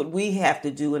that's what we have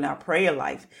to do in our prayer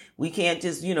life. We can't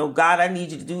just, God, I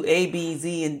need you to do A, B,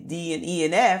 Z, and D, and E,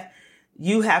 and F.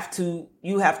 You have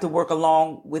to work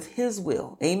along with his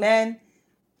will. Amen.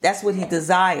 That's what he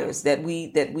desires, that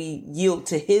we yield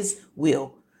to his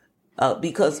will.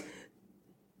 Because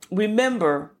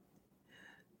remember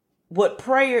what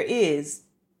prayer is,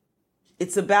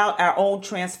 it's about our own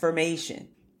transformation.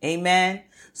 Amen.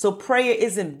 So prayer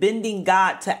isn't bending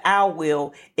God to our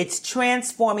will. It's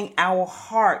transforming our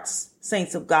hearts,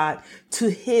 saints of God, to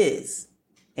his.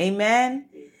 Amen.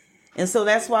 And so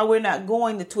that's why we're not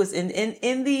going to twist in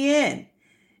the end.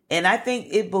 And I think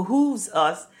it behooves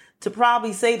us to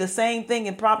probably say the same thing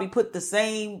and probably put the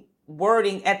same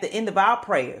wording at the end of our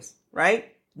prayers,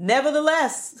 right?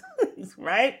 Nevertheless,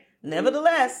 right?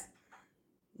 Nevertheless,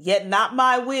 yet not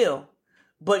my will,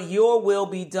 but your will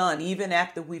be done, even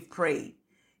after we've prayed.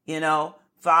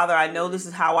 Father, I know this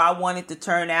is how I want it to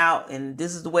turn out, and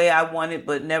this is the way I want it,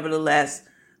 but nevertheless,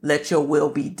 let your will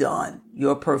be done.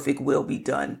 Your perfect will be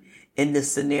done in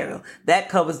this scenario. That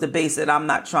covers the base that I'm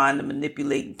not trying to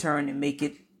manipulate and turn and make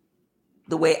it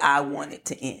the way I want it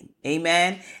to end.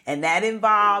 Amen. And that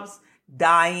involves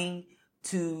dying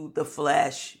to the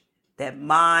flesh, that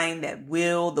mind, that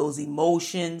will, those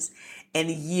emotions, and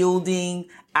yielding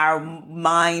our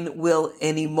mind, will,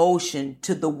 and emotion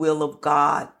to the will of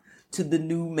God, to the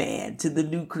new man, to the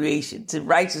new creation, to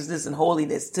righteousness and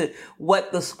holiness, to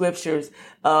what the scriptures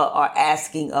are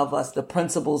asking of us, the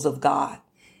principles of God.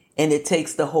 And it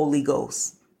takes the Holy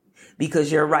Ghost,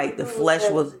 because you're right. The flesh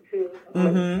was.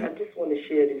 I just want to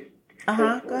share this.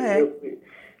 Go ahead.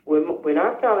 When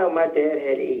I found out my dad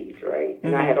had AIDS, right,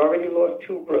 and I had already lost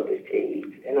 2 brothers to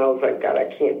AIDS, and I was like, God, I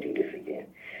can't do this again.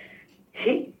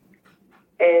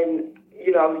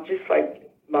 I was just like,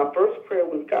 my first prayer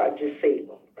was, God, just save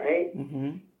him, right?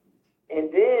 And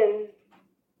then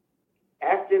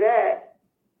after that,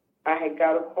 I had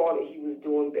got a call that he was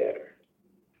doing better.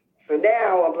 So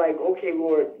now I'm like, okay,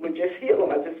 Lord, we'll just heal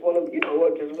him. I just want him, I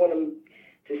just want him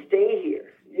to stay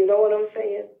here. You know what I'm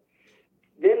saying?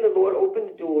 Then the Lord opened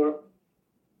the door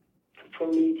for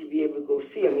me to be able to go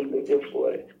see him. He lived in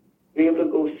Florida. Be able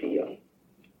to go see him.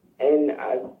 And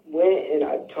I went and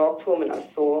I talked to him and I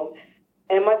saw him.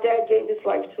 And my dad gave his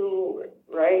life to the Lord,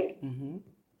 right?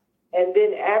 And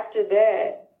then after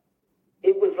that,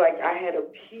 it was like I had a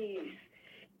peace.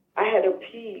 I had a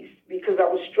peace because I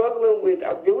was struggling with,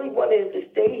 I really wanted him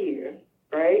to stay here,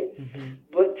 right?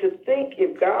 But to think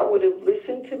if God would have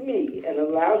listened to me and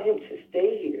allowed him to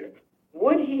stay here,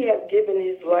 would he have given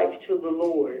his life to the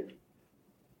Lord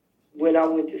when I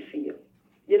went to see him?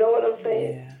 You know what I'm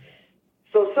saying? Yeah.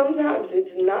 So sometimes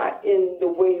it's not in the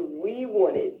way we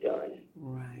want it done,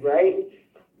 right?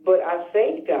 But I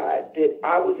thank God that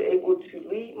I was able to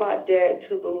lead my dad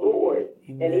to the Lord.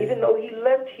 Amen. And even though he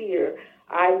left here,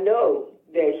 I know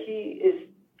that he is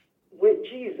with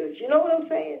Jesus. You know what I'm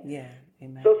saying? Yeah.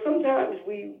 Amen. So sometimes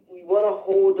we want to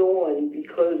hold on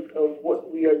because of what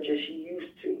we are just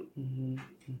used to.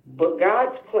 But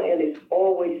God's plan is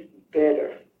always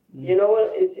better. You know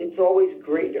what? It's always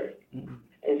greater.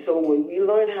 And so when we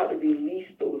learn how to release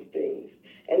those things,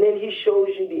 and then he shows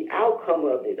you the outcome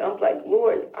of it, I'm like,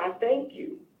 Lord, I thank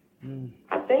you.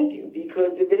 I thank you,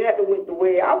 because if it hadn't went the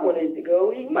way I wanted it to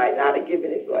go, he might not have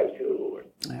given his life to the Lord.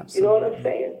 Absolutely. You know what I'm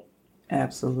saying?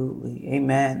 Absolutely.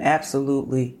 Amen.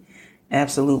 Absolutely.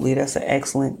 Absolutely. That's an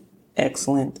excellent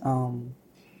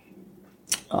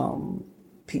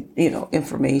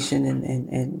information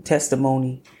and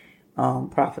testimony,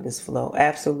 Prophetess Flo.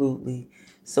 Absolutely.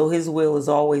 So his will is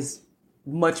always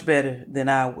much better than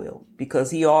our will because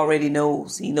he already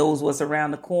knows. He knows what's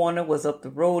around the corner, what's up the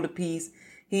road a piece.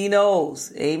 He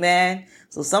knows. Amen.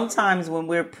 So sometimes when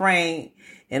we're praying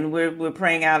and we're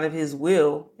praying out of his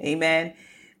will, amen,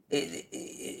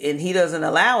 and he doesn't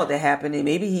allow it to happen, and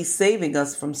maybe he's saving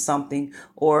us from something,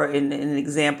 or in an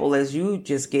example as you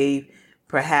just gave,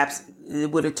 perhaps it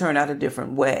would have turned out a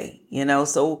different way,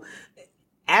 So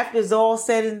after it's all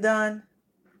said and done,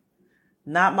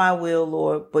 not my will,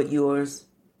 Lord, but yours,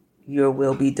 your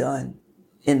will be done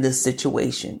in this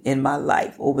situation, in my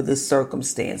life, over this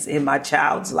circumstance, in my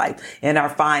child's life, in our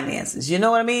finances. You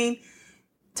know what I mean?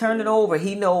 Turn it over.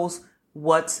 He knows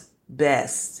what's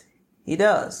best. He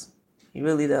does. He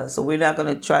really does. So we're not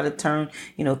going to try to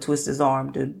twist his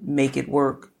arm to make it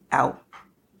work out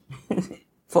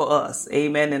for us.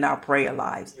 Amen. In our prayer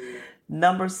lives.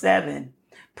 Number 7,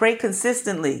 pray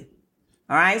consistently.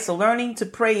 All right. So learning to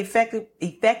pray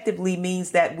effectively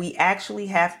means that we actually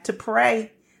have to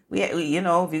pray. If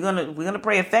we're going to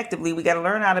pray effectively, we got to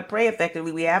learn how to pray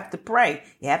effectively. We have to pray.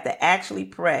 You have to actually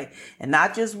pray, and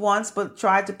not just once, but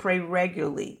try to pray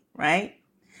regularly. Right.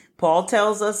 Paul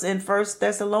tells us in 1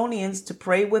 Thessalonians to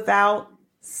pray without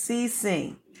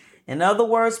ceasing. In other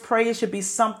words, prayer should be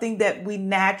something that we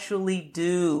naturally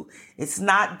do. It's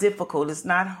not difficult. It's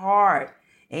not hard.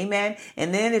 Amen.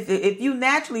 And then if you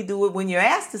naturally do it when you're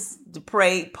asked to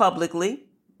pray publicly,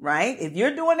 right? If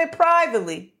you're doing it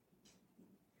privately,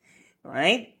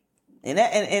 right? And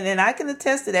I can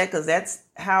attest to that because that's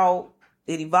how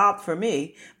it evolved for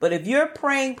me. But if you're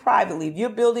praying privately, if you're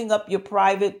building up your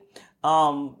private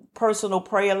personal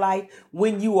prayer life,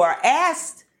 when you are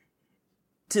asked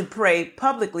to pray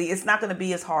publicly, it's not going to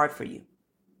be as hard for you.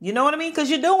 You know what I mean? Because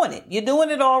you're doing it. You're doing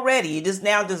it already. You just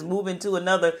move into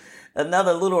another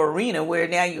little arena where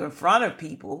now you're in front of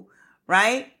people,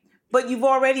 right? But you've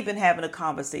already been having a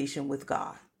conversation with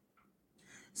God.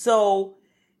 So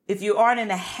if you aren't in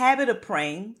the habit of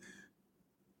praying,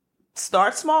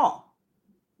 start small.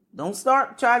 Don't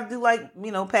try to do like,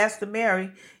 Pastor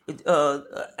Mary,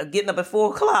 getting up at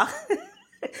 4:00.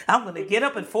 I'm going to get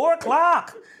up at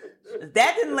 4:00.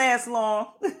 That didn't last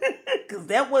long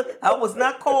because I was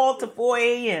not called to 4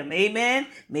 a.m. Amen.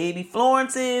 Maybe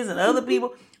Florence is and other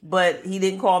people, but he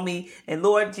didn't call me. And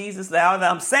Lord Jesus, now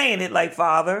I'm saying it like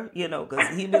Father,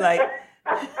 because he'd be like,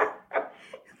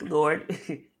 Lord,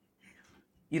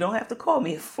 you don't have to call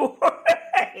me at 4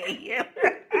 a.m.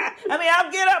 I mean,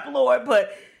 I'll get up, Lord,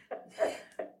 but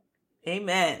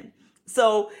amen.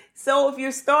 So if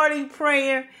you're starting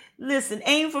prayer, listen,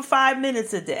 aim for 5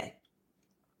 minutes a day.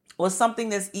 Or something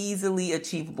that's easily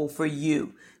achievable for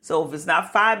you. So if it's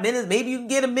not 5 minutes, maybe you can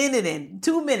get a minute in,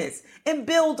 2 minutes, and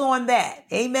build on that.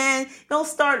 Amen. Don't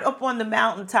start up on the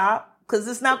mountaintop because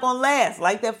it's not going to last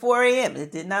like that 4 a.m.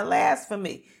 It did not last for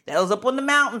me. That was up on the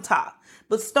mountaintop.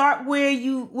 But start where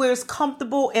it's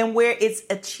comfortable and where it's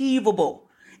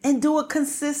achievable, and do it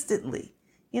consistently.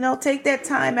 Take that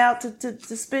time out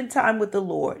to spend time with the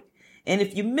Lord. And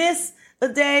if you miss a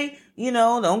day,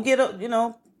 don't get up,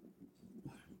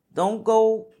 don't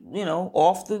go,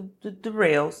 off the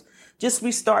rails. Just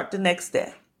restart the next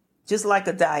day. Just like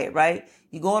a diet, right?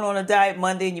 You're going on a diet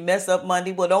Monday and you mess up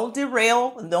Monday. Well, don't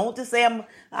derail. And don't just say,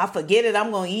 I forget it.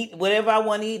 I'm going to eat whatever I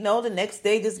want to eat. No, the next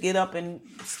day, just get up and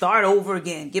start over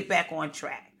again. Get back on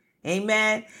track.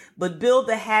 Amen. But build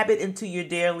the habit into your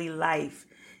daily life.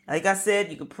 Like I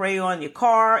said, you can pray in your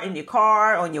car,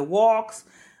 on your walks.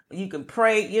 You can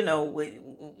pray,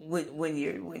 when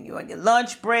you're on your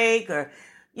lunch break, or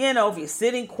if you're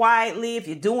sitting quietly, if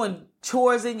you're doing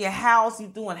chores in your house, you're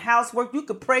doing housework, you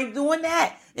could pray doing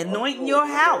that, anointing your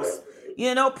house,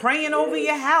 praying over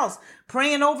your house,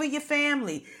 praying over your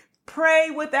family.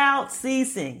 Pray without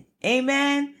ceasing.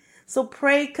 Amen. So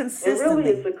pray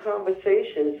consistently. It really is a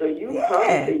conversation. So you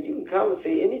can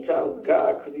conversate anytime with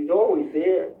God because he's always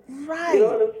there. Right. You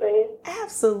know what I'm saying?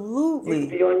 Absolutely. You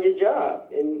can be on your job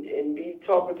and be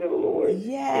talking to the Lord.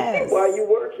 Yes. While you're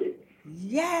working.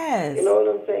 Yes. You know what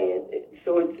I'm saying?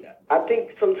 So I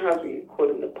think sometimes we get caught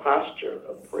in the posture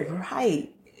of prayer.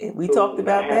 Right. We talked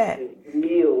about that. I have to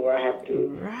kneel, or I have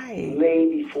to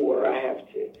lay before, I have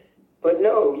to. But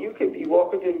no, you could be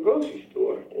walking to the grocery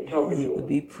store and talking to him. You could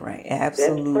be praying.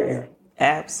 Absolutely. That's prayer.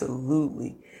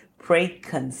 Absolutely. Pray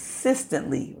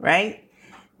consistently, right?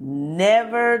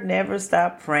 Never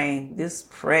stop praying.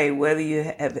 Just pray, whether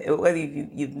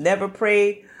you've never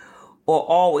prayed or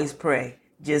always pray.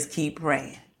 Just keep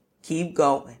praying. Keep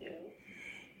going.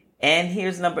 And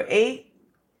here's number 8.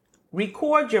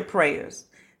 Record your prayers.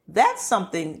 that's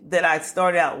something that I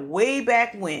started out way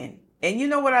back when. And you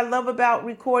know what I love about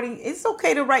recording? It's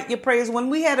okay to write your prayers. When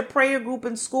we had a prayer group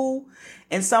in school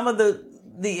and some of the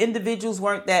individuals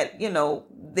weren't that,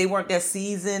 they weren't that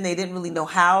seasoned. They didn't really know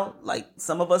how, like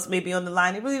some of us may be on the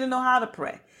line. They really didn't know how to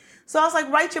pray. So I was like,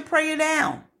 write your prayer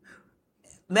down.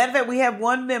 Matter of fact, we have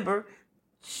one member,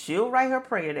 she'll write her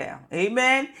prayer down.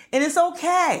 Amen. And it's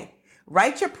okay.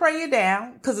 Write your prayer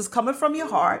down because it's coming from your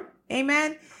heart.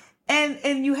 Amen.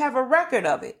 And you have a record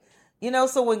of it.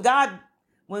 So when God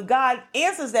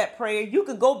answers that prayer, you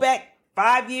can go back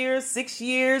 5 years, 6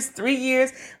 years, 3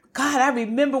 years. God, I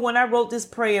remember when I wrote this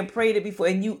prayer and prayed it before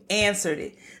and you answered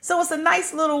it. So it's a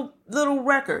nice little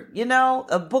record,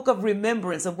 a book of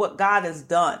remembrance of what God has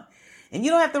done. And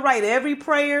you don't have to write every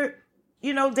prayer,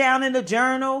 down in the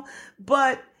journal,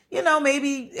 but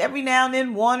maybe every now and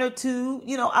then one or two,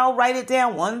 I'll write it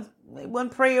down one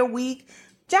prayer a week.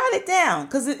 Jot it down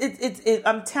because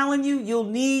I'm telling you,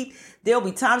 there'll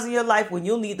be times in your life when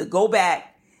you'll need to go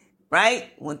back,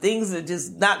 right? When things are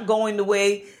just not going the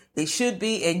way they should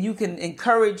be, and you can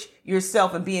encourage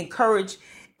yourself and be encouraged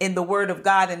in the word of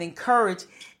God and encourage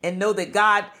and know that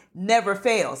God never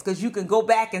fails because you can go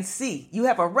back and see. You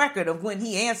have a record of when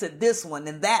he answered this one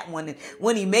and that one, and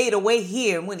when he made a way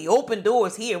here, and when he opened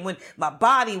doors here, and when my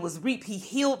body was reaped, he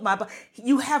healed my body.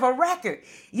 You have a record.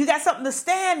 You got something to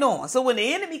stand on. So when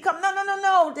the enemy comes,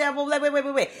 no, devil,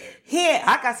 wait. Here,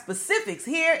 I got specifics.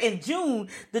 Here in June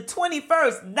the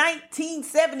 21st,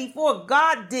 1974,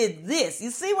 God did this.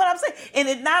 You see what I'm saying? And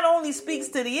it not only speaks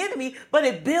to the enemy, but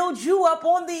it builds you up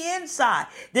on the inside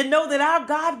to know that our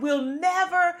God will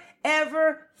never,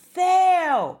 ever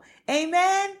fail.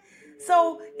 Amen.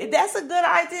 So that's a good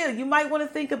idea. You might want to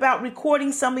think about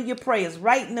recording some of your prayers,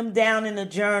 writing them down in a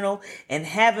journal and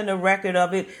having a record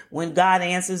of it. When God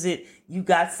answers it, you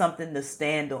got something to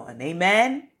stand on.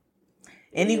 Amen.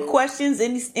 Any questions?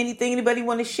 Anything anybody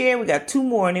want to share? We got 2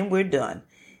 more and then we're done.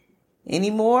 Any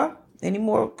more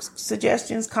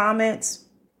suggestions, comments?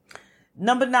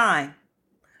 Number 9,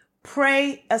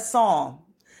 pray a psalm.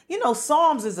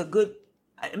 Psalms is a good,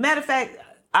 matter of fact,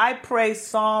 I pray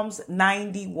Psalms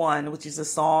 91, which is a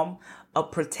psalm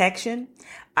of protection.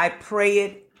 I pray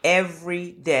it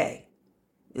every day.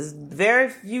 There's very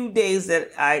few days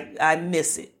that I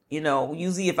miss it.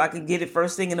 Usually if I can get it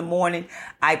first thing in the morning,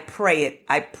 I pray it.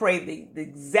 I pray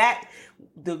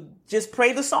just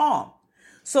pray the psalm.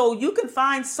 So you can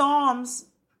find psalms,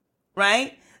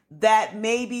 right, that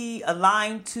may be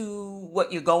aligned to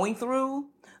what you're going through,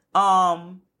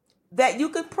 that you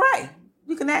could pray.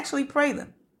 You can actually pray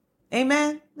them.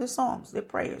 Amen. They're psalms. They're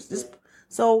prayers.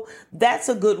 So that's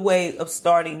a good way of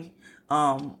starting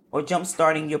or jump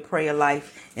starting your prayer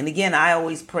life. And again, I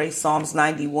always pray Psalms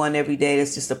 91 every day.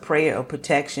 That's just a prayer of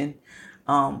protection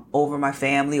over my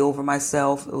family, over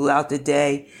myself throughout the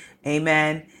day.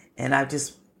 Amen. And I've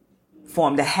just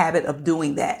formed a habit of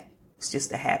doing that. It's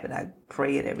just a habit. I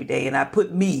pray it every day. And I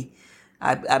put me.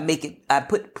 I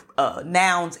put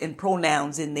nouns and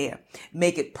pronouns in there.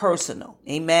 Make it personal.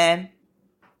 Amen.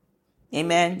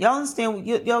 Amen. Y'all understand?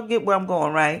 Y'all get where I'm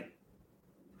going, right?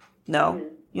 No?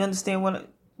 You understand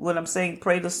what I'm saying?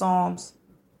 Pray the Psalms.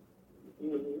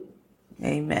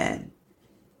 Amen.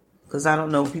 Because I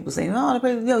don't know people saying, "No,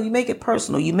 you make it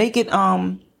personal. You make it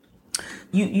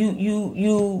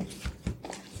you."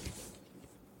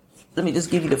 Let me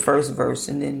just give you the first verse,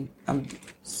 and then I'll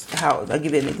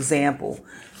give you an example.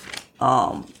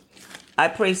 I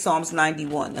pray Psalms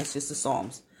 91. That's just the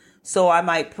Psalms. So I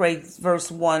might pray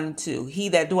verse 1, 2. He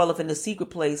that dwelleth in the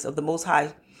secret place of the Most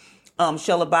High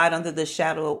shall abide under the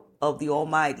shadow of the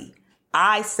Almighty.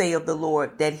 I say of the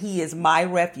Lord that he is my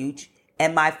refuge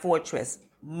and my fortress,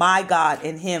 my God,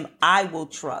 in him I will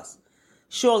trust.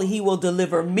 Surely he will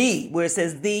deliver me, where it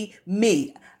says thee,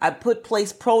 me. I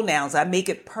place pronouns. I make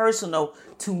it personal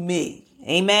to me.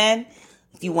 Amen.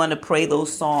 If you want to pray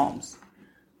those Psalms,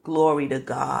 glory to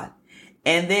God.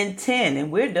 And then 10,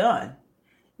 and we're done.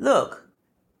 Look,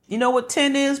 you know what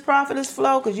 10 is, Prophetess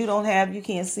Flo? Because you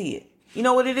can't see it. You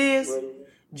know what it is?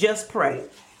 Just pray.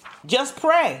 Just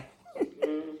pray.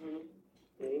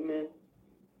 Amen.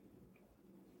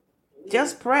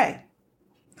 Just pray.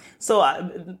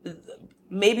 So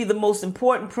maybe the most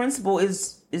important principle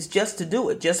is just to do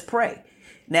it. Just pray.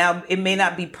 Now, it may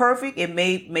not be perfect. It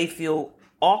may feel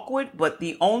awkward, but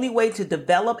the only way to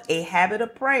develop a habit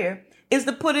of prayer is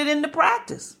to put it into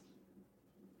practice.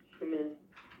 Amen.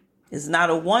 It's not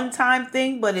a one-time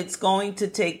thing, but it's going to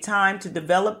take time to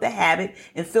develop the habit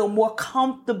and feel more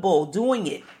comfortable doing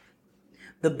it.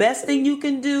 The best thing you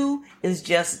can do is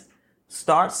just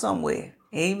start somewhere.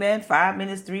 Amen. 5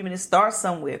 minutes, 3 minutes. Start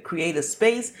somewhere. Create a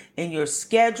space in your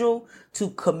schedule to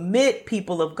commit,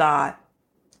 people of God,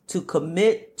 to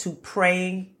commit to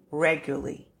praying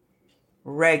regularly.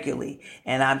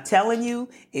 And I'm telling you,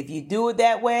 if you do it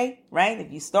that way, right?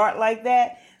 If you start like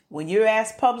that, when you're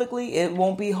asked publicly, it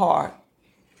won't be hard.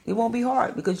 It won't be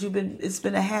hard because it's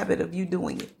been a habit of you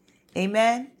doing it.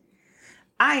 Amen.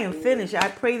 I am finished. I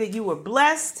pray that you were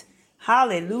blessed.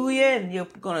 Hallelujah. And you're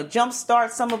going to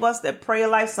jumpstart some of us that prayer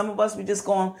life. Some of us, we just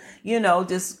going,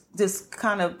 just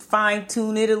kind of fine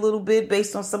tune it a little bit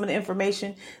based on some of the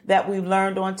information that we've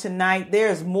learned on tonight.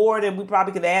 There's more that we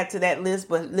probably could add to that list,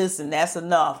 but listen, that's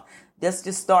enough. Let's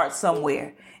just start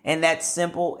somewhere. And that's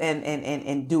simple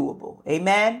and doable.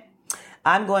 Amen.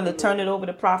 I'm going to turn it over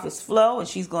to Prophetess Flo, and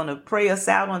she's going to pray us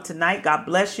out on tonight. God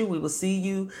bless you. We will see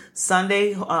you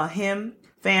Sunday, hymn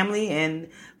family, and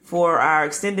for our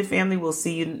extended family, we'll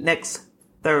see you next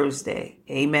Thursday.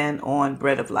 Amen. On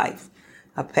Bread of Life.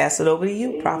 I'll pass it over to you,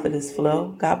 Amen. Prophetess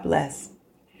Flo. God bless.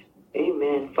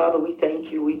 Amen. Father, we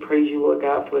thank you. We praise you, Lord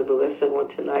God, for the lesson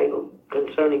on tonight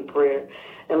concerning prayer.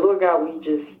 And Lord God, we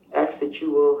just ask that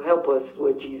you will help us,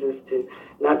 Lord Jesus, to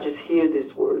not just hear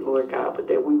this word, Lord God, but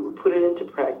that we will put it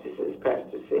into practice, as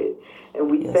Pastor said.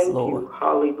 And we thank Lord. You,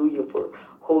 hallelujah, for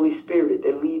Holy Spirit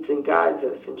that leads and guides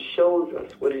us and shows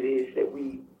us what it is that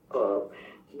we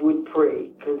would pray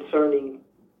concerning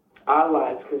our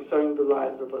lives, concerning the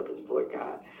lives of others, Lord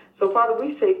God. So, Father,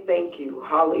 we say thank you,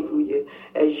 hallelujah,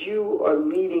 as you are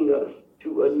leading us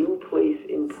to a new place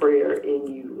in prayer in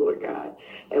you, Lord God.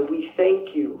 And we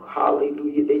thank you,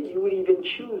 hallelujah, that you would even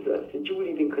choose us, that you would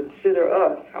even consider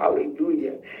us,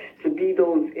 hallelujah, to be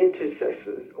those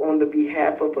intercessors on the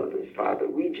behalf of others, Father.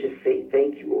 We just say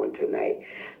thank you on tonight.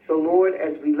 So, Lord,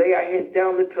 as we lay our heads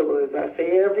down the pillow, as I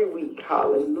say every week,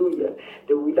 hallelujah,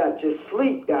 that we not just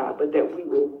sleep, God, but that we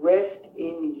will rest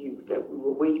in you, that we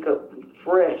will wake up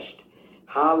refreshed,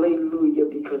 hallelujah,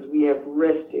 because we have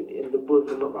rested in the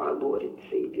bosom of our Lord and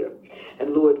Savior.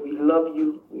 And Lord, we love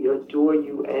you, we adore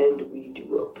you, and we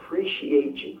do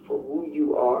appreciate you for who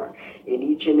you are in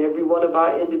each and every one of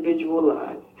our individual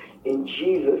lives. In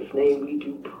Jesus' name we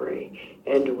do pray,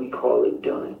 and we call it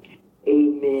done.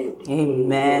 Amen.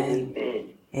 Amen. Amen.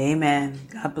 Amen.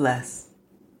 God bless.